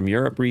visiting from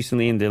Europe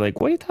recently, and they're like,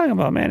 what are you talking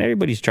about, man?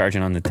 Everybody's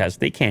charging on the Tesla.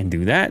 They can't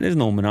do that. There's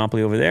no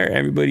monopoly over there.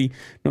 Everybody,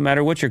 no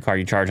matter what your car,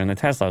 you charge on the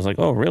Tesla. I was like,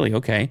 oh, really?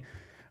 Okay.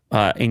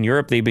 In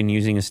Europe, they've been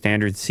using a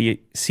standard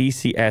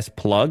CCS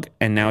plug,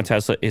 and now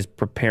Tesla is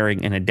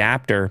preparing an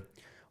adapter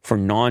for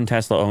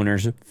non-Tesla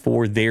owners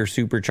for their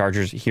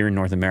superchargers here in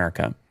North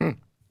America.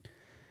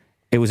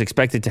 It was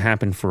expected to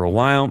happen for a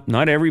while.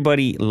 Not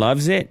everybody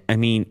loves it. I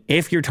mean,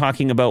 if you're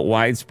talking about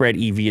widespread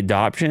EV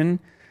adoption,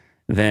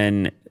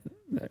 then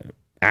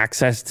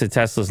access to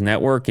Tesla's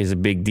network is a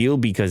big deal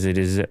because it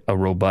is a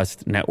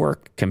robust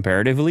network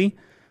comparatively.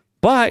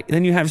 But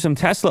then you have some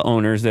Tesla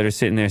owners that are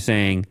sitting there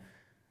saying,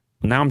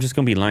 now I'm just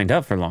going to be lined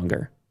up for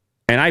longer.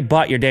 And I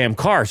bought your damn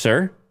car,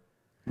 sir.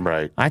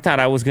 Right. I thought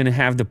I was going to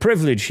have the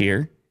privilege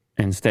here.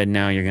 Instead,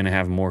 now you're going to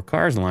have more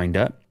cars lined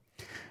up.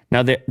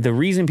 Now, the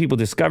reason people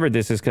discovered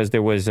this is because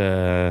there was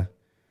a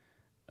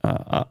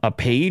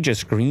page, a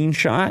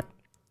screenshot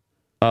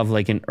of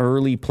like an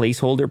early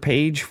placeholder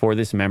page for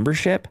this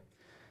membership.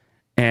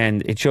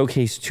 And it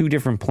showcased 2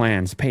 different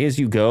plans,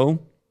 pay-as-you-go,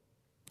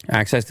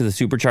 access to the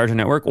Supercharger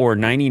network, or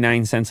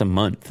 99 cents a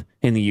month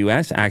in the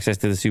US, access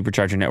to the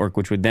Supercharger network,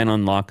 which would then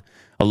unlock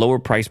a lower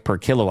price per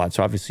kilowatt.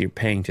 So obviously you're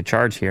paying to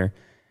charge here.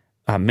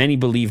 Many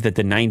believe that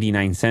the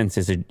 99 cents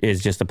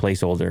is just a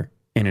placeholder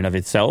in and of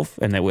itself,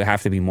 and that would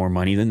have to be more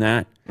money than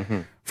that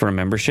for a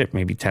membership,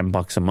 maybe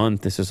 $10 a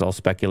month. This is all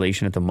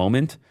speculation at the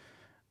moment.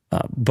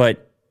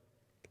 But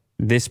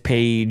this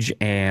page,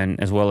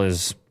 and as well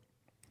as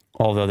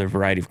all the other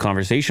variety of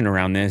conversation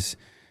around this,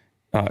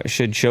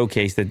 should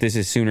showcase that this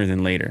is sooner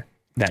than later,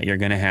 that you're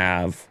going to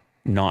have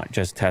not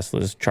just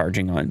Teslas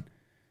charging on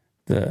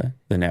the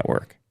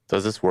network.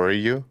 Does this worry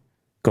you?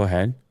 Go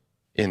ahead.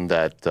 In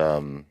that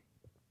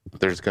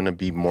there's going to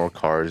be more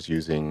cars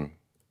using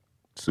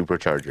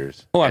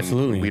superchargers. Oh,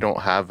 absolutely. And we don't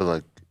have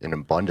like an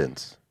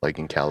abundance like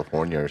in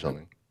California or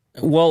something.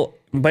 Well,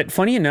 but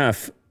funny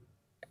enough,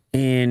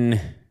 in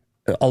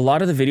a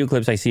lot of the video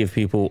clips I see of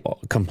people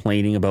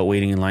complaining about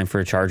waiting in line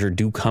for a charger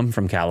do come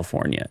from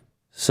California.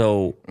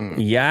 So,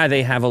 yeah,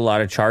 they have a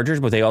lot of chargers,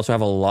 but they also have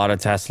a lot of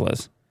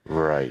Teslas.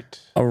 Right.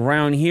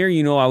 Around here,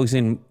 I was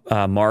in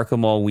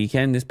Markham all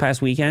weekend, this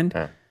past weekend,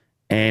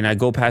 and I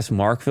go past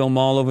Markville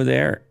Mall over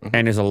there,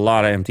 and there's a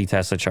lot of empty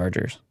Tesla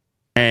chargers.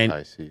 And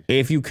I see.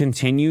 if you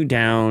continue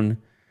down,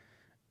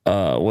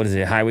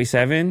 Highway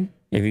 7?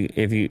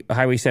 If you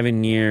Highway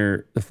 7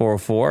 near the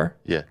 404,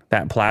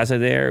 that plaza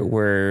there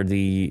where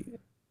the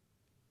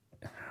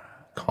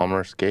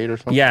Commerce Gate or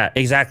something? Yeah,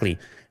 exactly.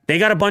 They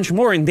got a bunch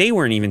more and they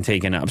weren't even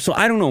taken up. So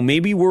I don't know,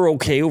 maybe we're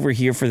okay over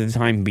here for the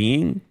time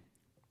being.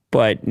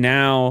 But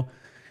now,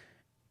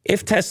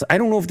 if Tesla, I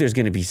don't know if there's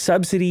going to be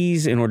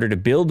subsidies in order to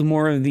build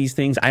more of these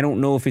things. I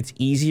don't know if it's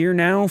easier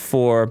now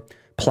for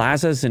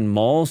plazas and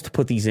malls to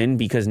put these in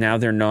because now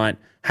they're not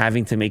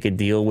having to make a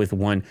deal with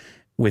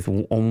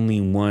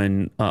only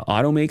one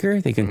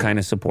automaker. They can kind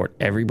of support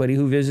everybody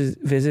who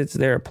visits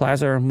their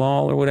plaza or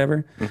mall or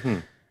whatever.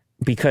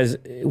 Because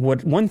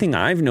one thing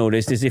I've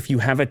noticed is if you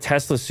have a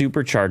Tesla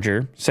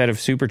supercharger, set of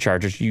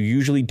superchargers, you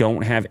usually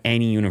don't have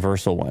any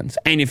universal ones.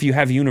 And if you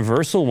have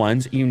universal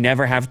ones, you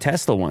never have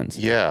Tesla ones.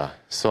 Yeah.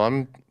 So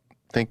I'm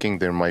thinking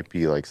there might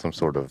be like some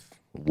sort of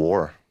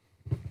war.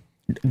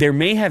 There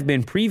may have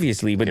been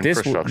previously, but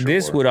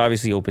this would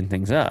obviously open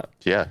things up.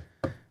 Yeah.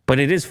 But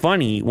it is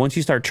funny, once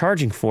you start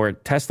charging for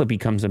it, Tesla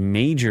becomes a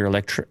major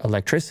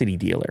electricity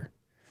dealer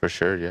For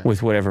sure, yeah.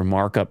 with whatever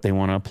markup they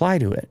want to apply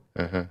to it.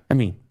 I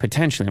mean,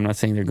 potentially. I'm not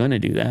saying they're going to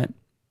do that.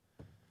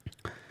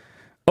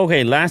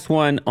 Okay, last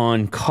one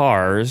on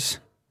cars.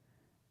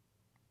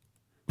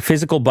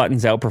 Physical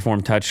buttons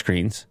outperform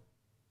touchscreens.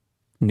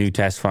 New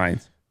test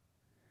finds.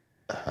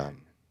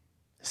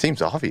 Seems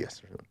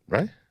obvious,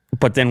 right?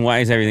 But then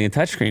why is everything a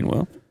touchscreen,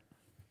 Will?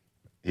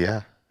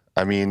 Yeah.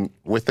 I mean,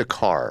 with the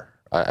car,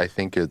 I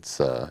think it's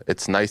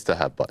nice to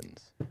have buttons.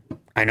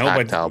 I know,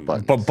 Tactile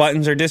buttons. but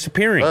buttons are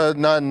disappearing.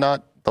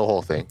 Not the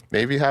whole thing.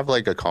 Maybe have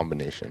like a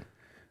combination.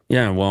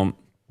 Yeah, well,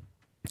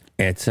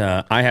 it's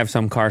I have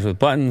some cars with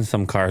buttons,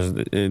 some cars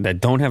that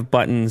don't have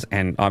buttons,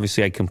 and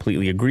obviously I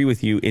completely agree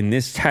with you. In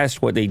this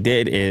test, what they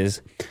did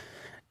is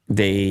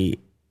they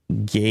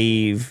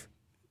gave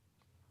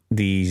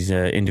these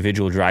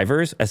individual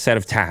drivers a set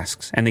of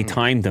tasks, and they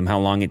timed them, how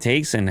long it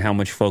takes and how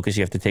much focus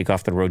you have to take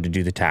off the road to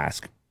do the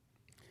task.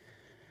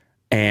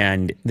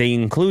 And they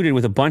included,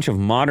 with a bunch of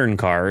modern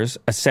cars,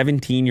 a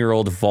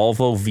 17-year-old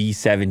Volvo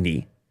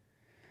V70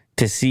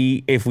 to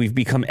see if we've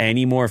become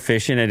any more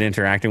efficient at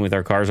interacting with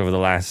our cars over the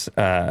last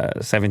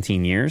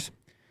 17 years.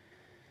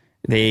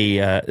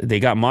 They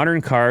got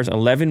modern cars,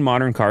 11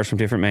 modern cars from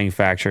different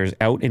manufacturers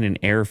out in an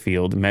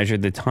airfield,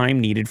 measured the time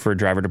needed for a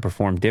driver to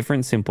perform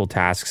different simple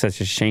tasks,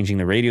 such as changing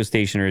the radio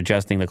station or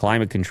adjusting the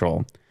climate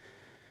control,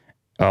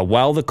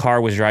 while the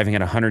car was driving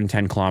at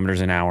 110 kilometers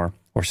an hour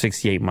or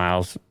 68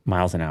 miles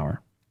an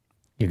hour.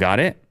 You got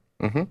it?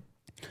 Mm-hmm.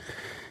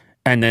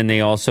 And then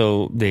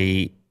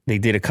they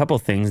did a couple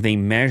things. They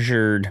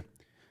measured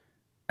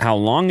how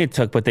long it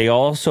took, but they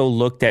also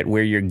looked at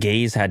where your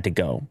gaze had to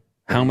go,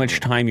 how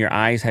much time your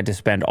eyes had to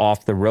spend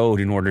off the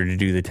road in order to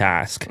do the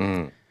task,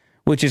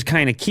 which is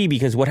kind of key,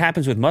 because what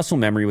happens with muscle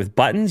memory with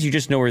buttons, you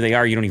just know where they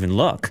are. You don't even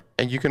look.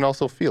 And you can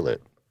also feel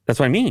it. That's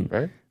what I mean.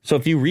 Right. So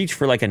if you reach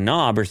for like a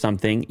knob or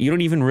something, you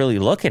don't even really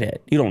look at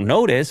it. You don't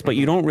notice, but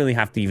you don't really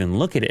have to even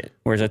look at it.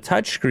 Whereas a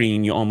touch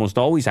screen, you almost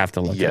always have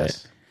to look at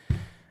it,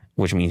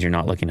 which means you're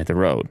not looking at the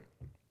road.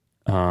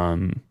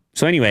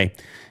 So anyway,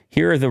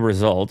 here are the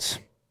results.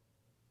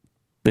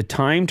 The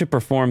time to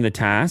perform the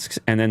tasks,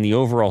 and then the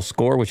overall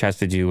score, which has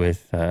to do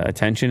with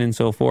attention and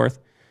so forth.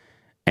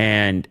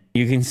 And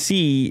you can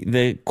see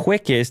the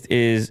quickest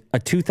is a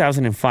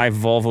 2005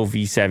 Volvo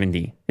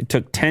V70. It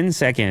took 10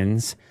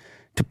 seconds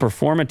to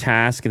perform a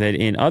task that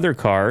in other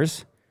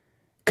cars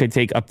could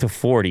take up to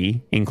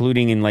 40,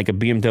 including in like a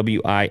BMW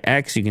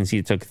iX. You can see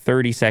it took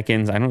 30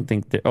 seconds. I don't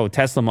think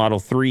Tesla Model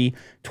 3,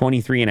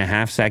 23 and a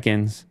half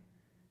seconds.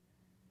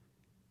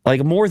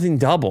 Like more than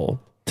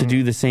double to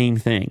do the same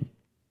thing.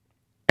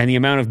 And the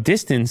amount of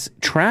distance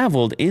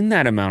traveled in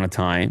that amount of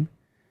time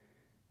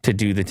to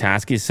do the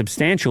task is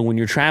substantial when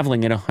you're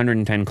traveling at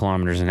 110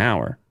 kilometers an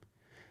hour.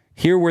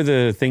 Here were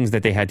the things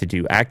that they had to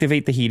do.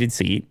 Activate the heated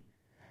seat,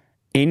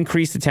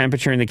 increase the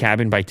temperature in the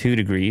cabin by 2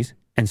 degrees,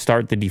 and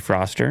start the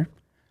defroster,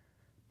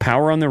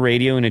 power on the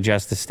radio and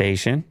adjust the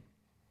station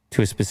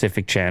to a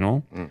specific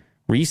channel,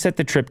 reset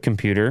the trip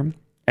computer,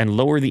 and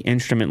lower the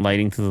instrument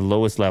lighting to the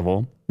lowest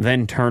level,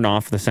 then turn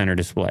off the center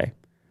display.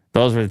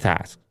 Those were the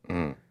tasks.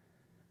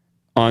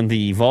 On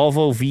the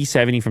Volvo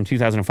V70 from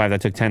 2005,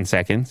 that took 10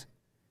 seconds.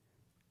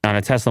 On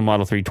a Tesla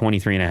Model 3,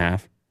 23 and a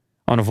half.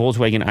 On a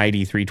Volkswagen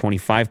ID3,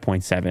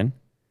 25.7.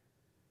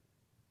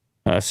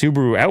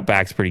 Subaru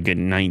Outback's pretty good,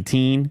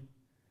 19.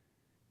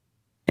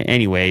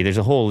 Anyway, there's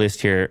a whole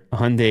list here.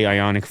 Hyundai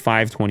Ioniq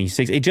 5,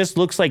 26. It just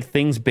looks like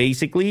things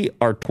basically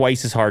are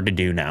twice as hard to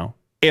do now,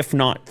 if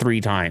not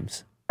 3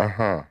 times.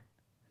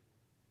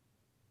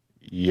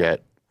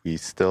 Yet we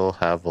still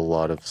have a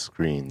lot of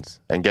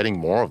screens and getting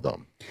more of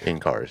them in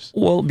cars.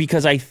 Well,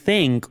 because I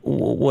think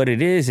what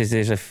it is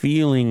there's a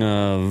feeling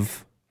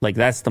of, like,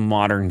 that's the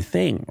modern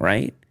thing,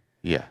 right?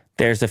 Yeah.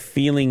 There's a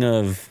feeling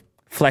of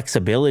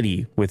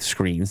flexibility with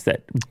screens,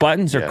 that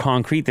buttons are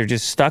concrete. They're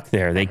just stuck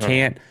there. They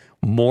can't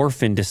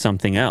morph into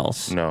something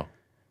else. No.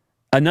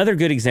 Another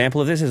good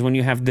example of this is when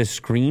you have the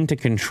screen to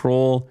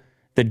control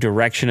the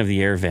direction of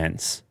the air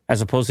vents,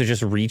 as opposed to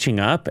just reaching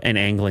up and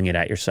angling it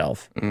at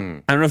yourself. I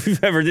don't know if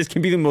you've ever, this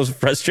can be the most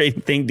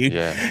frustrating thing, dude.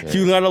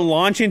 You got to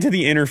launch into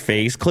the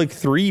interface, click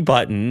 3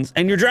 buttons,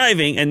 and you're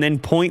driving, and then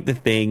point the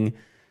thing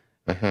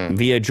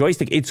via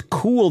joystick. It's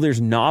cool.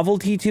 There's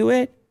novelty to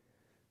it,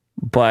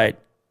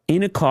 but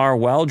in a car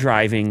while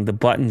driving, the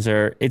buttons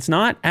are, it's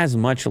not as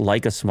much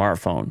like a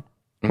smartphone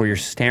where you're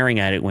staring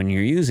at it when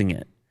you're using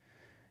it.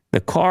 The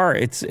car,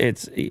 it's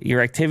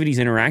your activities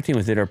interacting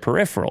with it are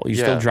peripheral.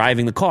 You're still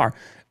driving the car.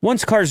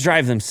 Once cars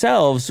drive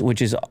themselves,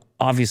 which is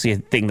obviously a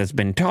thing that's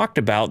been talked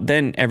about,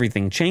 then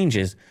everything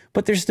changes.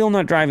 But they're still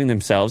not driving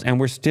themselves, and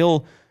we're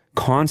still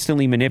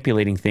constantly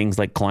manipulating things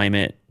like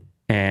climate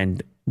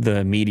and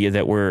the media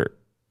that we're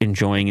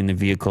enjoying in the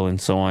vehicle and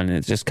so on. And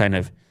it's just kind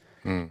of,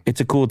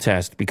 it's a cool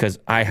test, because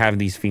I have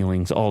these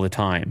feelings all the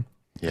time.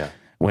 Yeah.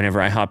 Whenever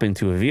I hop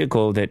into a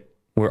vehicle that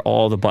where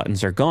all the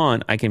buttons are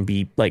gone, I can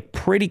be like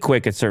pretty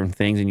quick at certain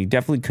things, and you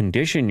definitely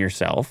condition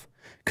yourself,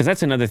 because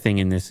that's another thing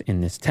in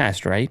this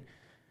test, right?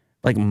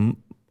 Like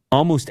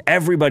almost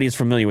everybody is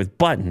familiar with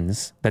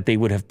buttons that they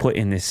would have put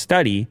in this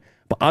study,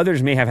 but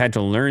others may have had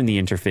to learn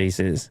the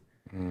interfaces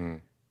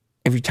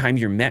every time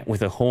you're met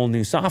with a whole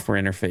new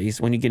software interface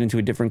when you get into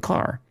a different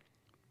car.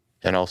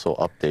 And also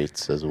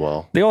updates as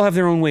well. They all have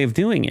their own way of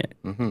doing it.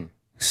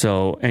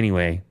 So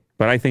anyway,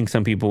 but I think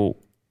some people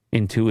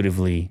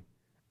intuitively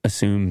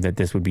assume that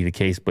this would be the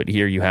case, but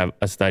here you have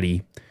a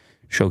study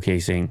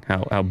showcasing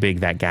how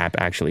big that gap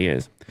actually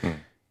is.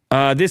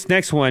 This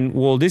next one,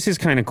 well, this is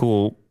kind of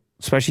cool,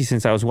 especially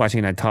since I was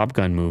watching that Top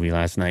Gun movie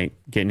last night,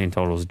 getting into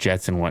all those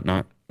jets and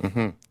whatnot.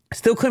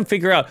 Still couldn't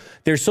figure out.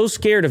 They're so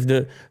scared of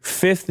the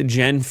 5th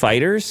gen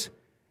fighters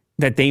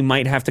that they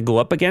might have to go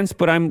up against,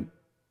 but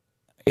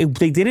they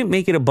didn't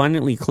make it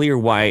abundantly clear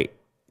why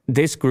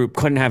this group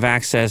couldn't have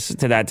access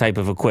to that type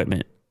of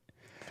equipment.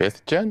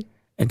 5th gen?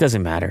 It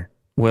doesn't matter.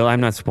 Well,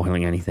 I'm not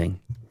spoiling anything.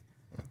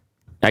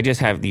 I just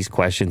have these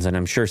questions, and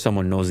I'm sure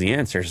someone knows the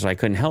answers, so I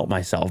couldn't help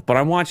myself. But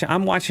I'm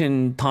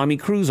watching Tommy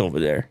Cruise over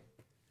there.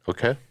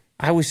 Okay.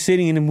 I was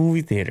sitting in a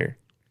movie theater.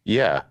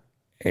 Yeah.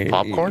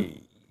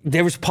 Popcorn?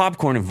 There was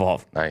popcorn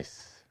involved.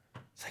 Nice.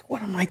 It's like,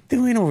 what am I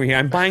doing over here?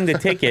 I'm buying the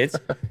tickets.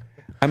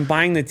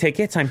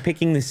 I'm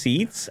picking the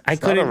seats.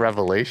 It's not a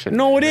revelation.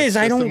 No, it It's is.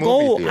 I just a don't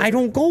movie go. theater. I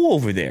don't go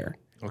over there.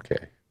 Okay.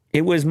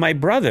 It was my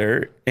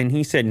brother, and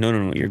he said,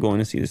 "No, you're going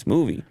to see this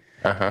movie."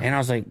 And I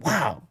was like,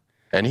 "Wow."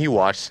 And he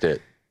watched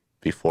it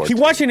before. He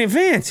watched it in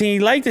advance, and he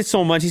liked it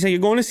so much. He said, "You're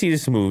going to see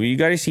this movie. You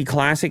got to see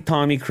classic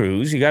Tommy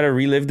Cruise. You got to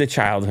relive the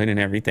childhood and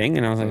everything."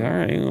 And I was like, "All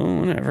right, well,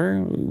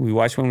 whatever." We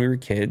watched when we were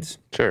kids,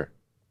 Sure.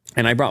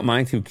 and I brought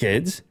my 2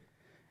 kids,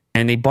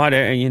 and they bought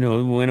it.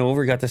 Went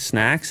over, got the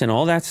snacks and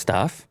all that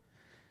stuff.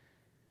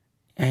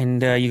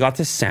 And you got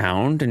the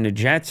sound, and the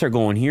jets are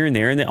going here and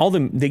there, and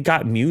they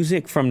got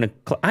music from the.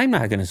 I'm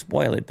not going to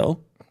spoil it though.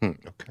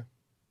 Okay.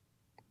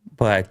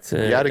 But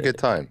You had a good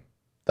time.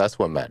 That's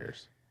what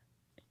matters.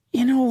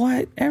 You know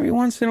what? Every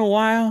once in a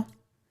while,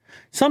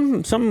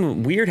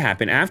 something weird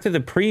happened after the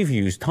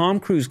previews. Tom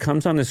Cruise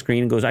comes on the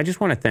screen and goes, "I just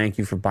want to thank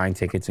you for buying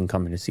tickets and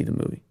coming to see the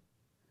movie."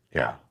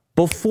 Yeah.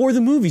 Before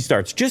the movie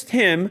starts, just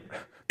him,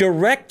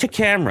 direct to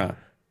camera.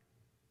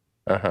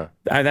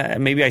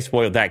 Maybe I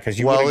spoiled that because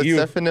It's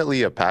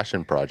definitely a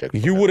passion project.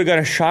 You would have got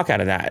a shock out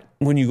of that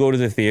when you go to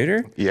the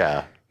theater.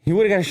 Yeah. You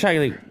would have got a shock.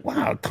 You're like,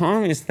 wow,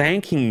 Tom is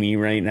thanking me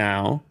right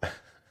now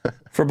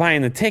for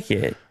buying the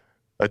ticket.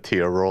 A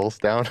tear rolls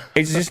down.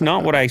 It's just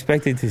not what I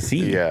expected to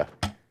see. Yeah.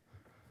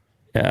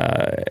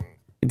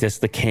 Just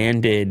the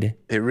candid.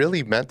 It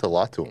really meant a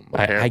lot to him.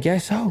 I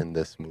guess so. In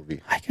this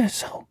movie. I guess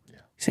so.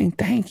 Saying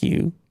thank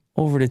you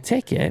over the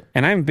ticket.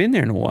 And I haven't been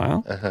there in a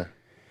while.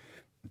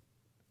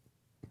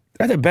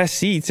 They're the best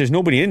seats. There's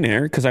nobody in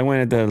there because I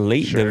went at the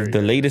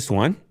latest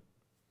one.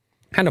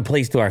 Had a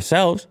place to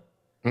ourselves.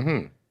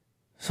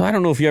 So I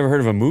don't know if you ever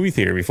heard of a movie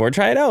theater before.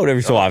 Try it out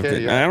every so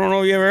often. Yeah. I don't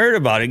know if you ever heard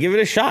about it. Give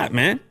it a shot,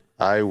 man.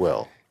 I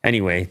will.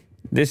 Anyway,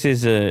 this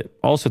is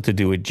also to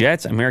do with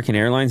jets. American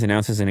Airlines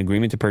announces an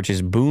agreement to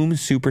purchase Boom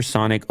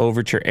Supersonic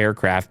Overture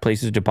aircraft,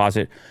 places a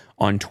deposit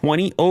on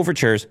 20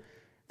 Overtures.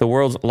 The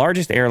world's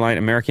largest airline,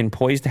 American,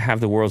 poised to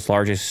have the world's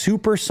largest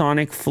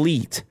supersonic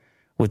fleet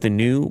with the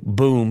new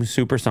Boom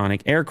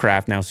Supersonic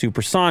aircraft. Now,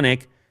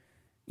 supersonic,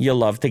 you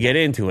love to get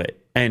into it.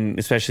 And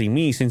especially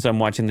me, since I'm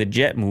watching the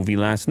Jet movie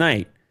last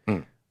night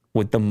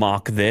with the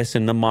Mach this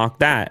and the Mach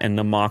that and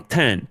the Mach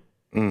 10,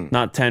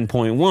 not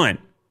 10.1.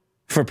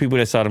 For people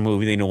that saw the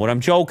movie, they know what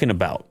I'm joking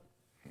about.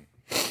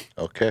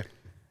 Okay.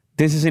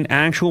 This is an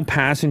actual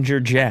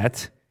passenger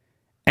jet.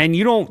 And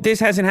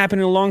this hasn't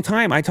happened in a long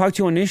time. I talked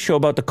to you on this show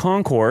about the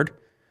Concorde,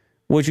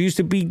 which used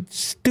to be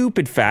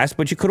stupid fast,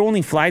 but you could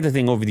only fly the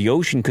thing over the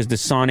ocean because the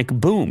sonic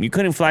boom. You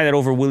couldn't fly that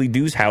over Willie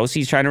Doo's house.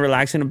 He's trying to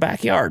relax in the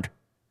backyard.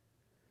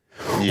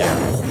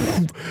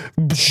 Yeah.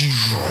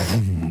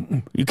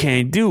 You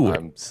can't do it.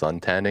 I'm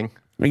suntanning.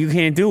 You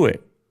can't do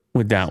it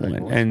with that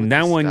one. what's And with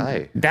that this one,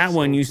 guy? that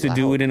one So used to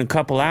do loud. it in a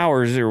couple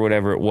hours or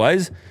whatever it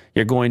was.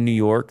 You're going New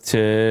York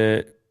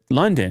to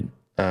London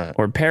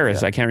or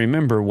Paris. I can't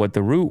remember what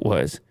the route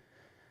was.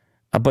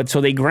 But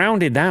so they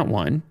grounded that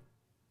one.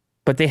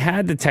 But they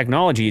had the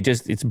technology.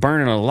 It's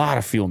burning a lot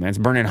of fuel, man. It's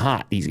burning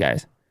hot, these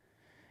guys.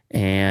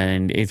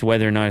 And it's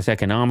whether or not it's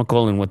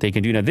economical and what they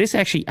can do. Now, this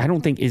actually, I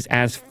don't think is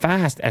as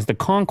fast as the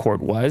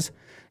Concorde was.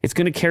 It's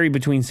going to carry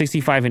between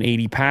 65 and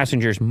 80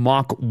 passengers,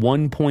 Mach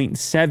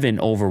 1.7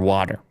 over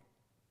water.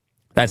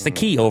 That's the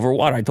key, over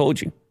water, I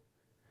told you.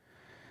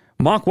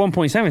 Mach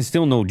 1.7 is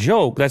still no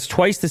joke. That's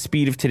twice the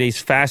speed of today's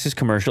fastest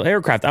commercial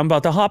aircraft. I'm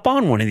about to hop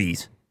on one of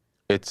these.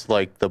 It's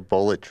like the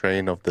bullet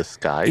train of the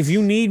skies. If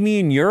you need me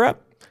in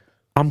Europe,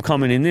 I'm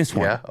coming in this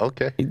one. Yeah,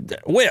 okay.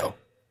 Well,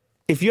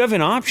 if you have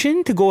an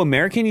option to go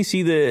American, you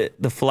see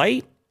the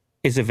flight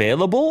is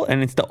available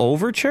and it's the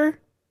Overture.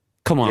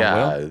 Come on,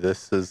 Yeah, Will.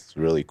 this is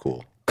really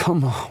cool.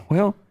 Come on,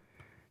 Will.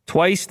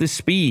 Twice the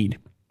speed.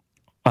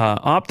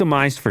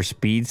 Optimized for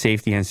speed,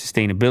 safety, and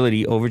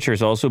sustainability, Overture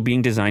is also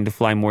being designed to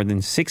fly more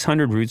than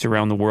 600 routes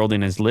around the world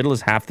in as little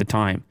as half the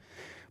time.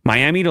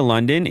 Miami to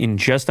London in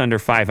just under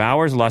 5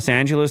 hours. Los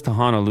Angeles to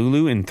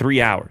Honolulu in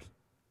 3 hours.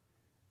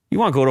 You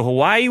want to go to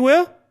Hawaii,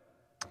 Will?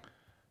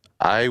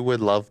 I would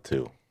love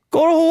to.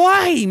 Go to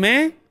Hawaii,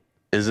 man.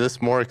 Is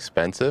this more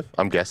expensive?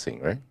 I'm guessing,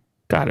 right?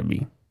 Gotta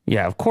be.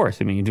 Yeah, of course.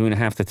 I mean, you're doing it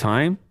half the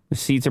time. The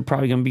seats are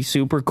probably going to be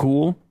super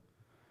cool.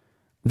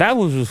 That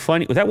was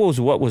funny. That was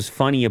what was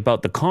funny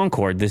about the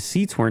Concorde. The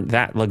seats weren't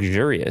that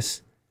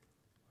luxurious.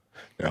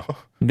 No.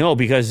 No,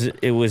 because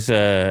it was,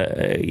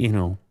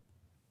 it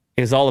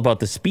was all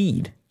about the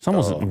speed. It's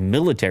almost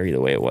military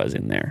the way it was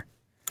in there.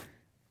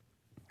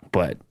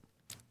 But,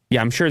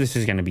 yeah, I'm sure this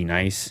is going to be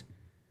nice.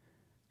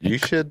 You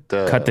should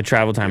Cut the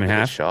travel time in give it a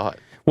half. shot.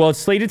 Well, it's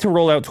slated to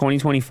roll out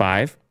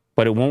 2025,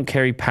 but it won't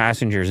carry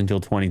passengers until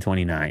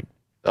 2029.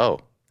 Oh,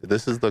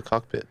 this is the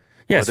cockpit.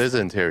 Yes. Oh, there's the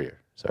interior.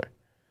 Sorry.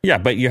 Yeah,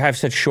 but you have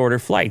such shorter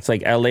flights,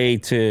 like LA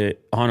to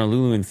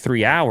Honolulu in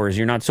 3 hours.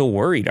 You're not so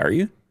worried, are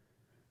you?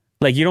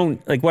 Like, you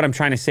don't, like, what I'm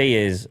trying to say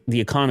is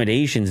the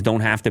accommodations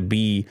don't have to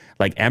be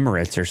like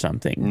Emirates or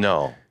something.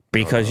 No.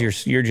 Because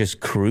you're just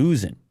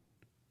cruising.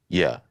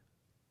 Yeah.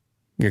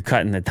 You're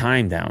cutting the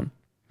time down.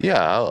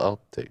 Yeah,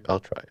 I'll try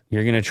it.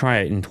 You're going to try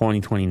it in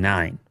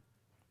 2029.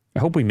 I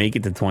hope we make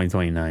it to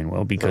 2029,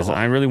 Will, because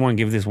I really want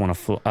to give this one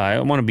I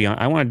want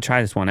to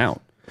try this one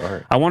out. All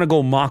right. I want to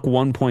go Mach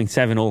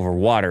 1.7 over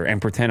water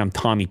and pretend I'm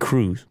Tommy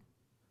Cruise.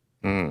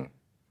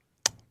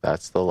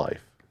 That's the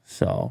life.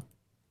 So,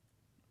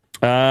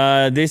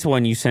 this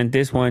one, you sent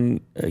this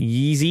one,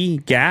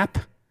 Yeezy Gap.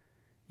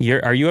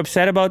 Are you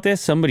upset about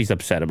this? Somebody's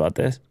upset about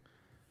this.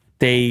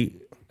 They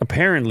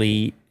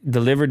apparently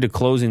delivered to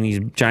clothes in these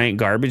giant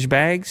garbage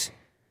bags,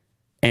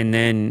 and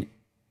then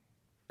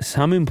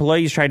some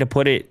employees tried to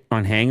put it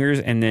on hangers,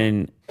 and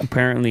then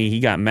apparently he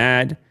got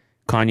mad.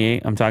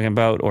 Kanye, I'm talking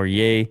about, or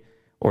Ye,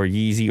 or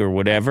Yeezy, or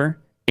whatever.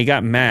 He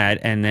got mad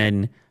and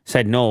then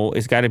said, no,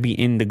 it's got to be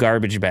in the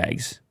garbage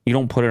bags. You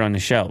don't put it on the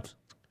shelves.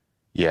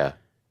 Yeah.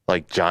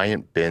 Like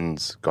giant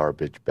bins,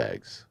 garbage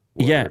bags.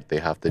 where Yeah. They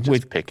have to just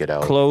With pick it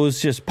out.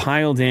 Clothes just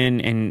piled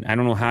in, and I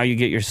don't know how you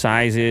get your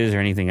sizes or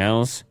anything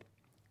else.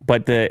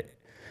 But the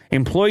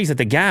employees at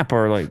the Gap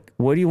are like,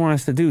 what do you want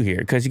us to do here?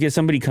 Because you get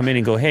somebody come in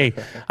and go, hey,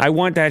 I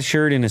want that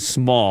shirt in a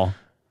small.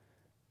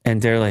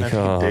 And they're like,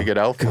 oh, dig it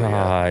out for you.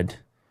 God.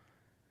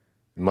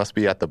 It must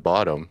be at the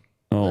bottom.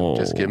 Oh,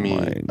 Just give me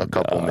my a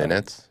couple God.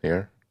 minutes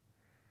here.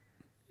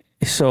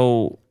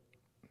 So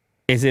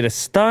is it a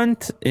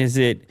stunt?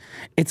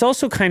 It's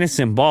also kind of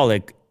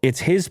symbolic.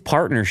 It's his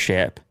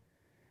partnership,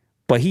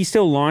 but he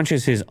still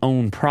launches his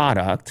own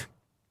product.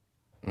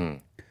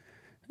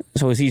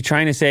 So is he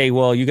trying to say,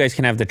 well, you guys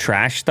can have the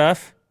trash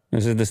stuff?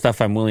 This is the stuff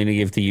I'm willing to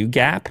give to you,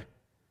 Gap?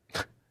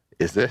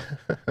 Is it?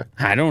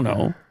 I don't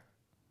know.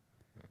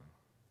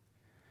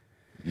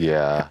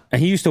 Yeah.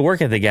 And he used to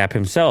work at the Gap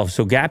himself.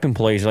 So Gap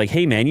employees are like,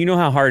 hey, man, you know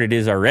how hard it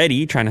is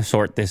already trying to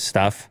sort this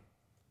stuff.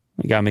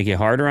 You got to make it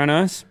harder on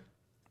us.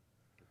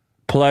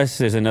 Plus,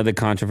 there's another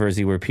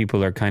controversy where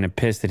people are kind of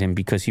pissed at him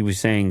because he was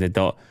saying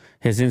that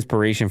his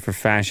inspiration for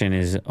fashion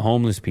is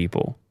homeless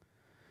people.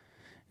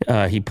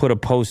 He put a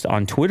post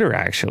on Twitter,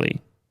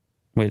 actually,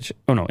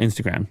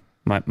 Instagram.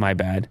 My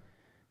bad.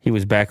 He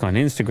was back on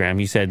Instagram.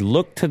 He said,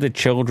 look to the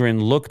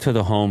children, look to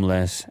the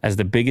homeless as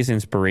the biggest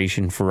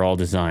inspiration for all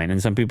design. And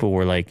some people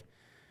were like,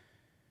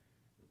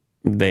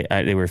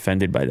 they were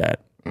offended by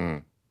that.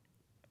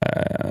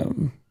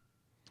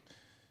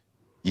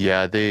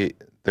 Yeah,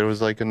 there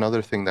was like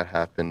another thing that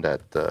happened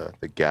at the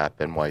Gap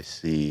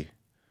NYC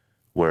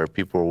where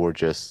people were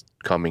just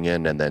coming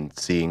in and then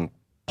seeing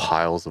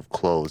piles of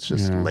clothes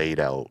just laid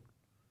out.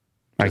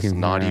 Just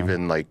not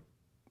even like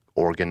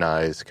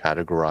organized,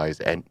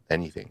 categorized, and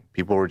anything.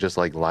 People were just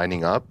like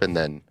lining up and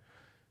then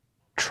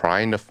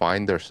trying to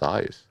find their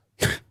size.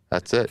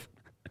 That's it.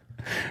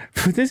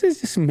 But this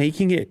is just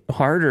making it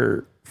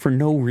harder for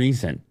no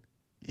reason.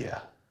 Yeah.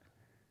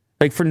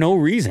 Like for no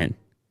reason.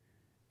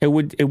 It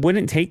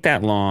wouldn't take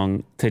that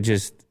long to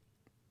just.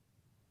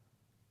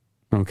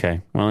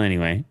 Okay. Well,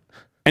 anyway.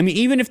 I mean,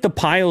 even if the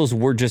piles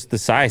were just the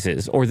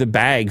sizes or the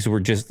bags were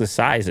just the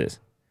sizes.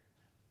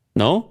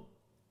 No?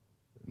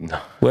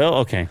 No. Well,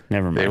 okay.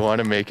 Never mind. They want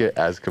to make it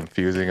as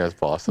confusing as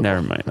possible.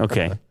 Never mind.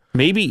 Okay.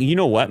 Maybe, you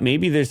know what?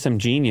 Maybe there's some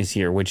genius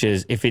here, which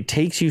is if it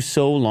takes you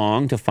so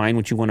long to find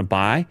what you want to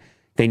buy,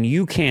 then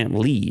you can't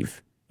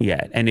leave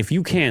yet. And if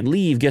you can't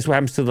leave, guess what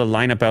happens to the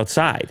lineup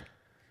outside?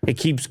 It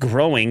keeps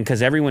growing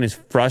because everyone is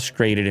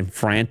frustrated and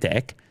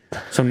frantic.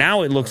 So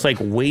now it looks like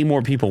way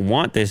more people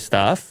want this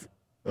stuff.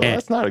 Well,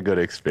 that's not a good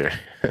experience.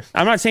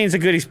 I'm not saying it's a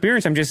good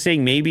experience. I'm just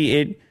saying maybe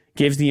it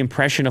gives the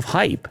impression of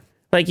hype.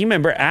 Like, you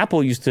remember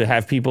Apple used to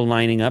have people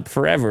lining up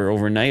forever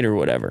overnight or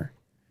whatever.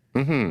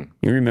 Mm-hmm.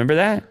 You remember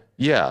that?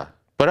 Yeah.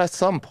 But at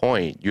some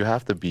point, you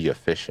have to be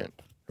efficient,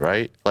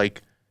 right?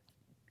 Like,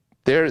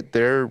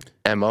 their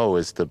MO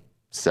is to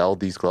sell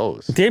these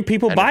clothes. Did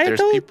people And buy if it, there's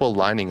though? people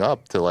lining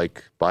up to,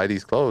 like, buy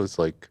these clothes,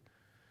 like,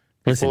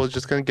 people are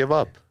just going to give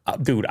up.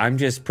 Dude, I'm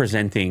just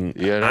presenting.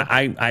 Yeah.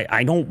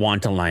 I don't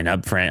want to line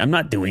up for it. I'm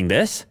not doing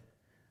this.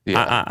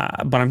 Yeah.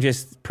 But I'm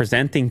just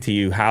presenting to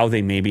you how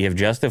they maybe have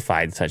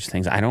justified such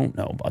things. I don't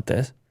know about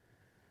this.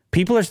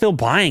 People are still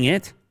buying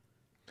it.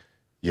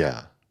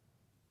 Yeah.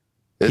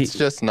 It's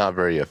just not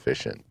very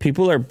efficient.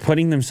 People are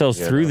putting themselves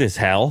through this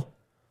hell.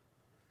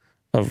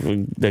 of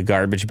the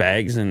garbage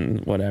bags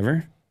and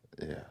whatever?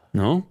 Yeah.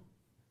 No?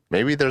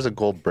 Maybe there's a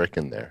gold brick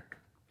in there.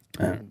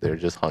 They're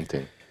just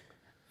hunting.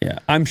 Yeah,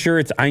 I'm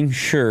sure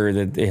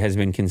that it has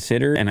been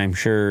considered, and I'm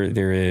sure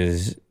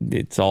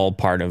it's all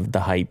part of the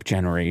hype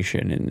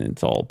generation, and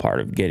it's all part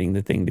of getting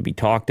the thing to be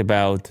talked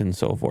about and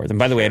so forth. And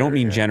by the way, I don't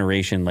mean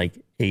generation like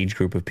age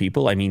group of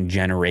people. I mean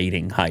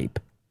generating hype.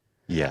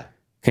 Yeah.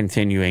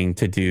 Continuing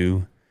to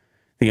do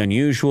the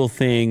unusual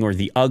thing or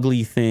the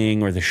ugly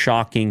thing or the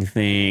shocking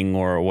thing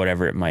or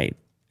whatever it might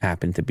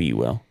happen to be,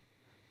 Will.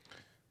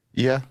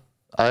 Yeah,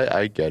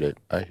 I get it.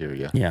 I hear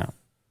you. Yeah.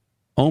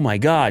 Oh my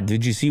God,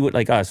 did you see what,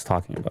 like us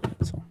talking about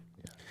it? So,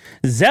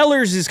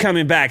 Zellers is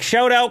coming back.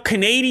 Shout out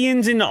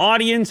Canadians in the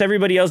audience.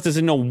 Everybody else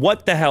doesn't know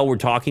what the hell we're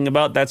talking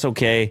about. That's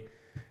okay.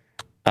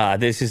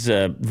 This is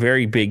a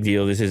very big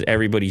deal. This is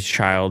everybody's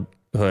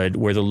childhood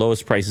where the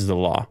lowest price is the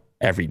law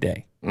every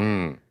day.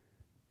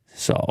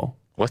 So.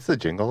 What's the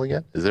jingle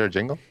again? Is there a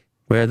jingle?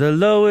 Where the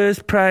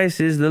lowest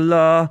price is the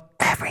law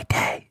every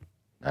day.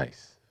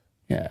 Nice.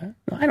 Yeah.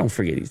 I don't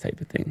forget these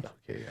type of things.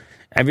 Okay, yeah.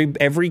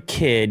 Every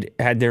kid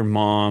had their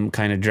mom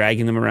kind of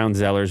dragging them around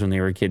Zellers when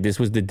they were a kid. This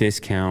was the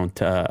discount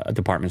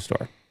department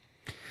store.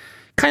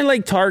 Kind of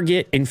like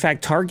Target. In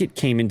fact, Target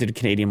came into the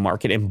Canadian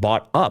market and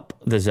bought up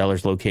the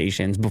Zellers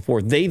locations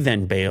before they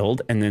then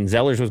bailed. And then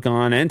Zellers was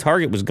gone and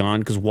Target was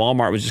gone because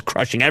Walmart was just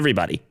crushing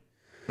everybody.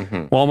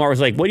 Walmart was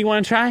like, what do you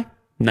want to try?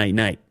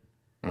 Night.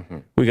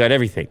 We got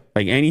everything.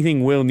 Like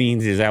anything Will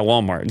needs is at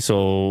Walmart.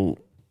 So,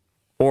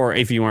 or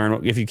if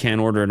you can't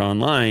order it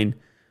online,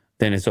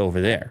 then it's over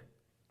there.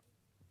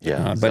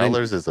 Yeah,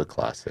 Zellers is a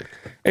classic.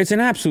 It's an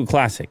absolute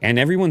classic, and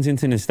everyone's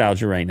into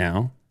nostalgia right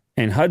now.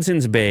 And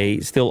Hudson's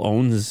Bay still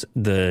owns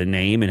the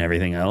name and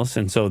everything else,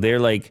 and so they're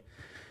like,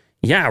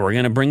 "Yeah, we're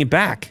gonna bring it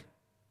back."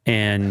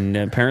 And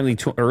apparently,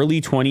 early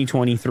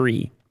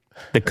 2023,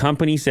 the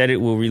company said it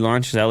will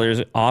relaunch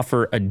Zellers,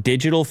 offer a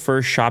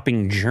digital-first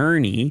shopping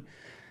journey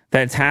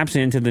that taps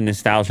into the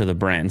nostalgia of the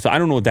brand. So I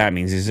don't know what that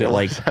means. Is it What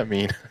like? does that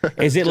mean?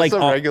 Is it Just like a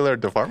regular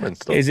department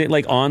store? Is it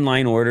like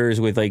online orders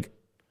with like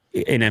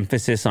an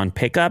emphasis on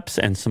pickups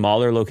and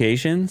smaller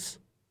locations?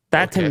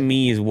 That to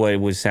me is what it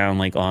would sound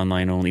like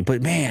online only.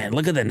 But man,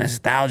 look at the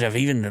nostalgia of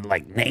even the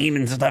like name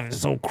and stuff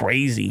is so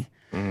crazy.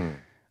 You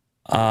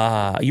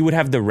would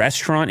have the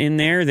restaurant in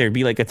there. There'd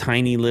be like a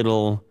tiny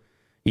little,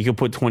 you could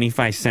put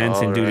 25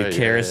 cents and do the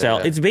carousel.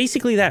 Yeah. It's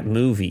basically that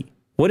movie.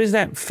 What is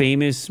that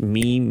famous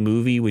meme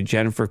movie with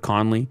Jennifer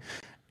Connelly?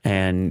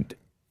 And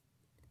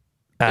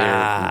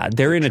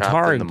they're in a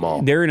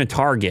Target. They're in a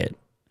Target.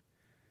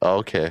 Oh,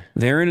 okay.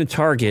 They're in a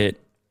Target.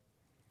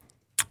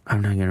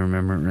 I'm not going to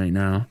remember it right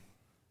now.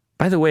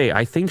 By the way,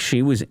 I think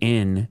she was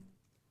in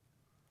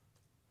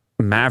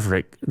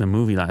Maverick, the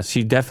movie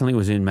She definitely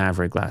was in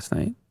Maverick last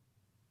night.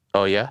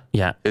 Oh, yeah?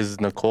 Yeah. Is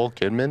Nicole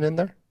Kidman in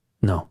there?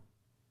 No.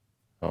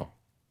 Oh,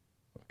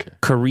 okay.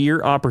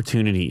 Career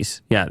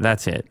Opportunities. Yeah,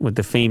 that's it. With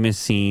the famous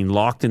scene,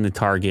 locked in the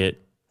Target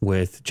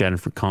with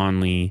Jennifer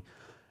Connelly.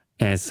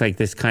 And it's like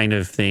this kind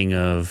of thing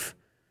of...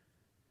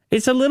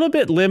 It's a little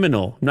bit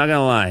liminal. I'm not going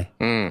to lie.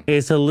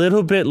 It's a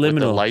little bit liminal.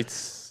 With the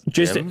lights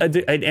just dim?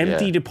 an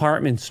empty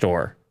department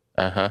store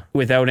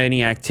without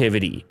any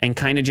activity, and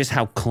kind of just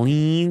how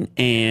clean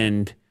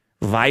and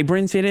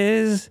vibrant it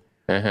is,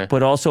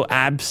 but also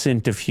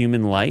absent of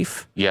human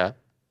life. Yeah.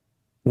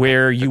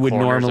 Where you would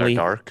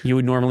dark.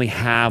 normally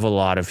have a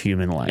lot of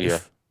human life. Yeah.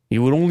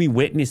 You would only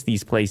witness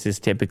these places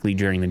typically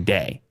during the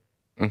day.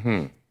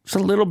 It's a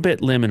little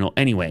bit liminal.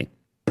 Anyway,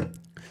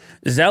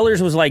 Zellers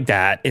was like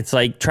that. It's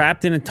like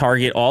trapped in a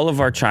Target. All of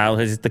our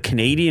childhoods. It's the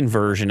Canadian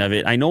version of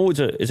it. I know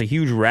it's a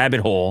huge rabbit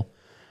hole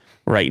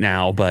right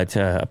now, but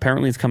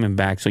apparently it's coming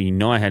back. So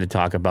I had to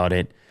talk about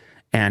it.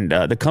 And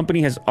the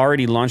company has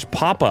already launched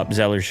pop-up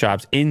Zellers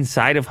shops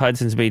inside of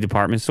Hudson's Bay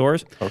department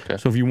stores. Okay.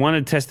 So if you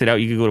want to test it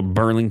out, you could go to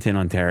Burlington,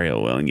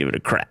 Ontario, and give it a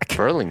crack.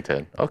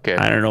 Burlington. Okay.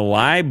 I don't know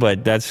why,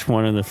 but that's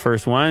one of the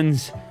first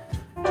ones.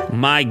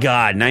 My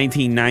God,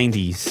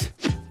 1990s.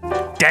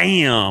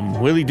 Damn,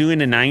 Willie Do in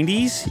the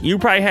 90s? You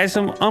probably had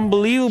some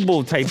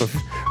unbelievable type of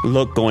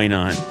look going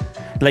on.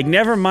 Like,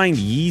 never mind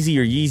Yeezy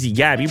or Yeezy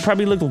Gap. You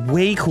probably looked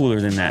way cooler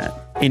than that.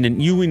 In the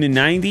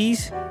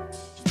 90s?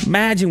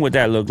 Imagine what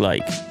that looked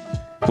like.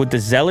 With the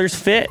Zellers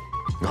fit?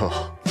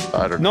 Oh,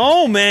 I don't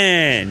know. No,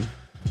 man.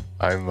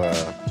 I'm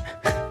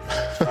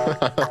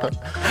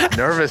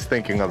nervous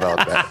thinking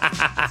about that.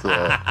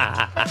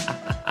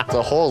 It's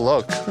a whole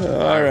look.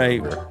 All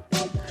right.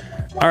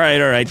 All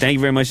right. Thank you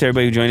very much to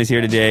everybody who joined us here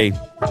today.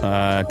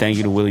 Thank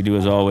you to Willie Do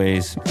as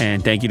always.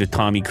 And thank you to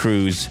Tommy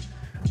Cruise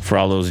for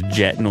all those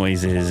jet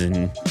noises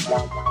and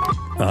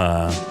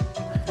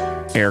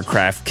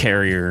aircraft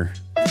carrier.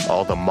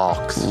 All the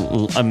mocks.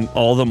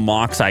 All the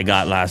mocks I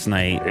got last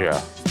night. Yeah.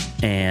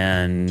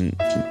 And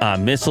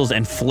missiles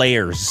and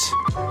flares.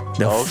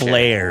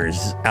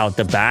 Flares out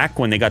the back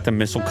when they got the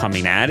missile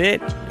coming at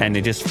it. And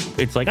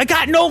it's like, I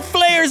got no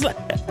flares.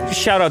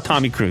 Shout out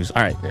Tommy Cruise.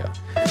 All right. Yeah.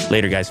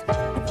 Later, guys.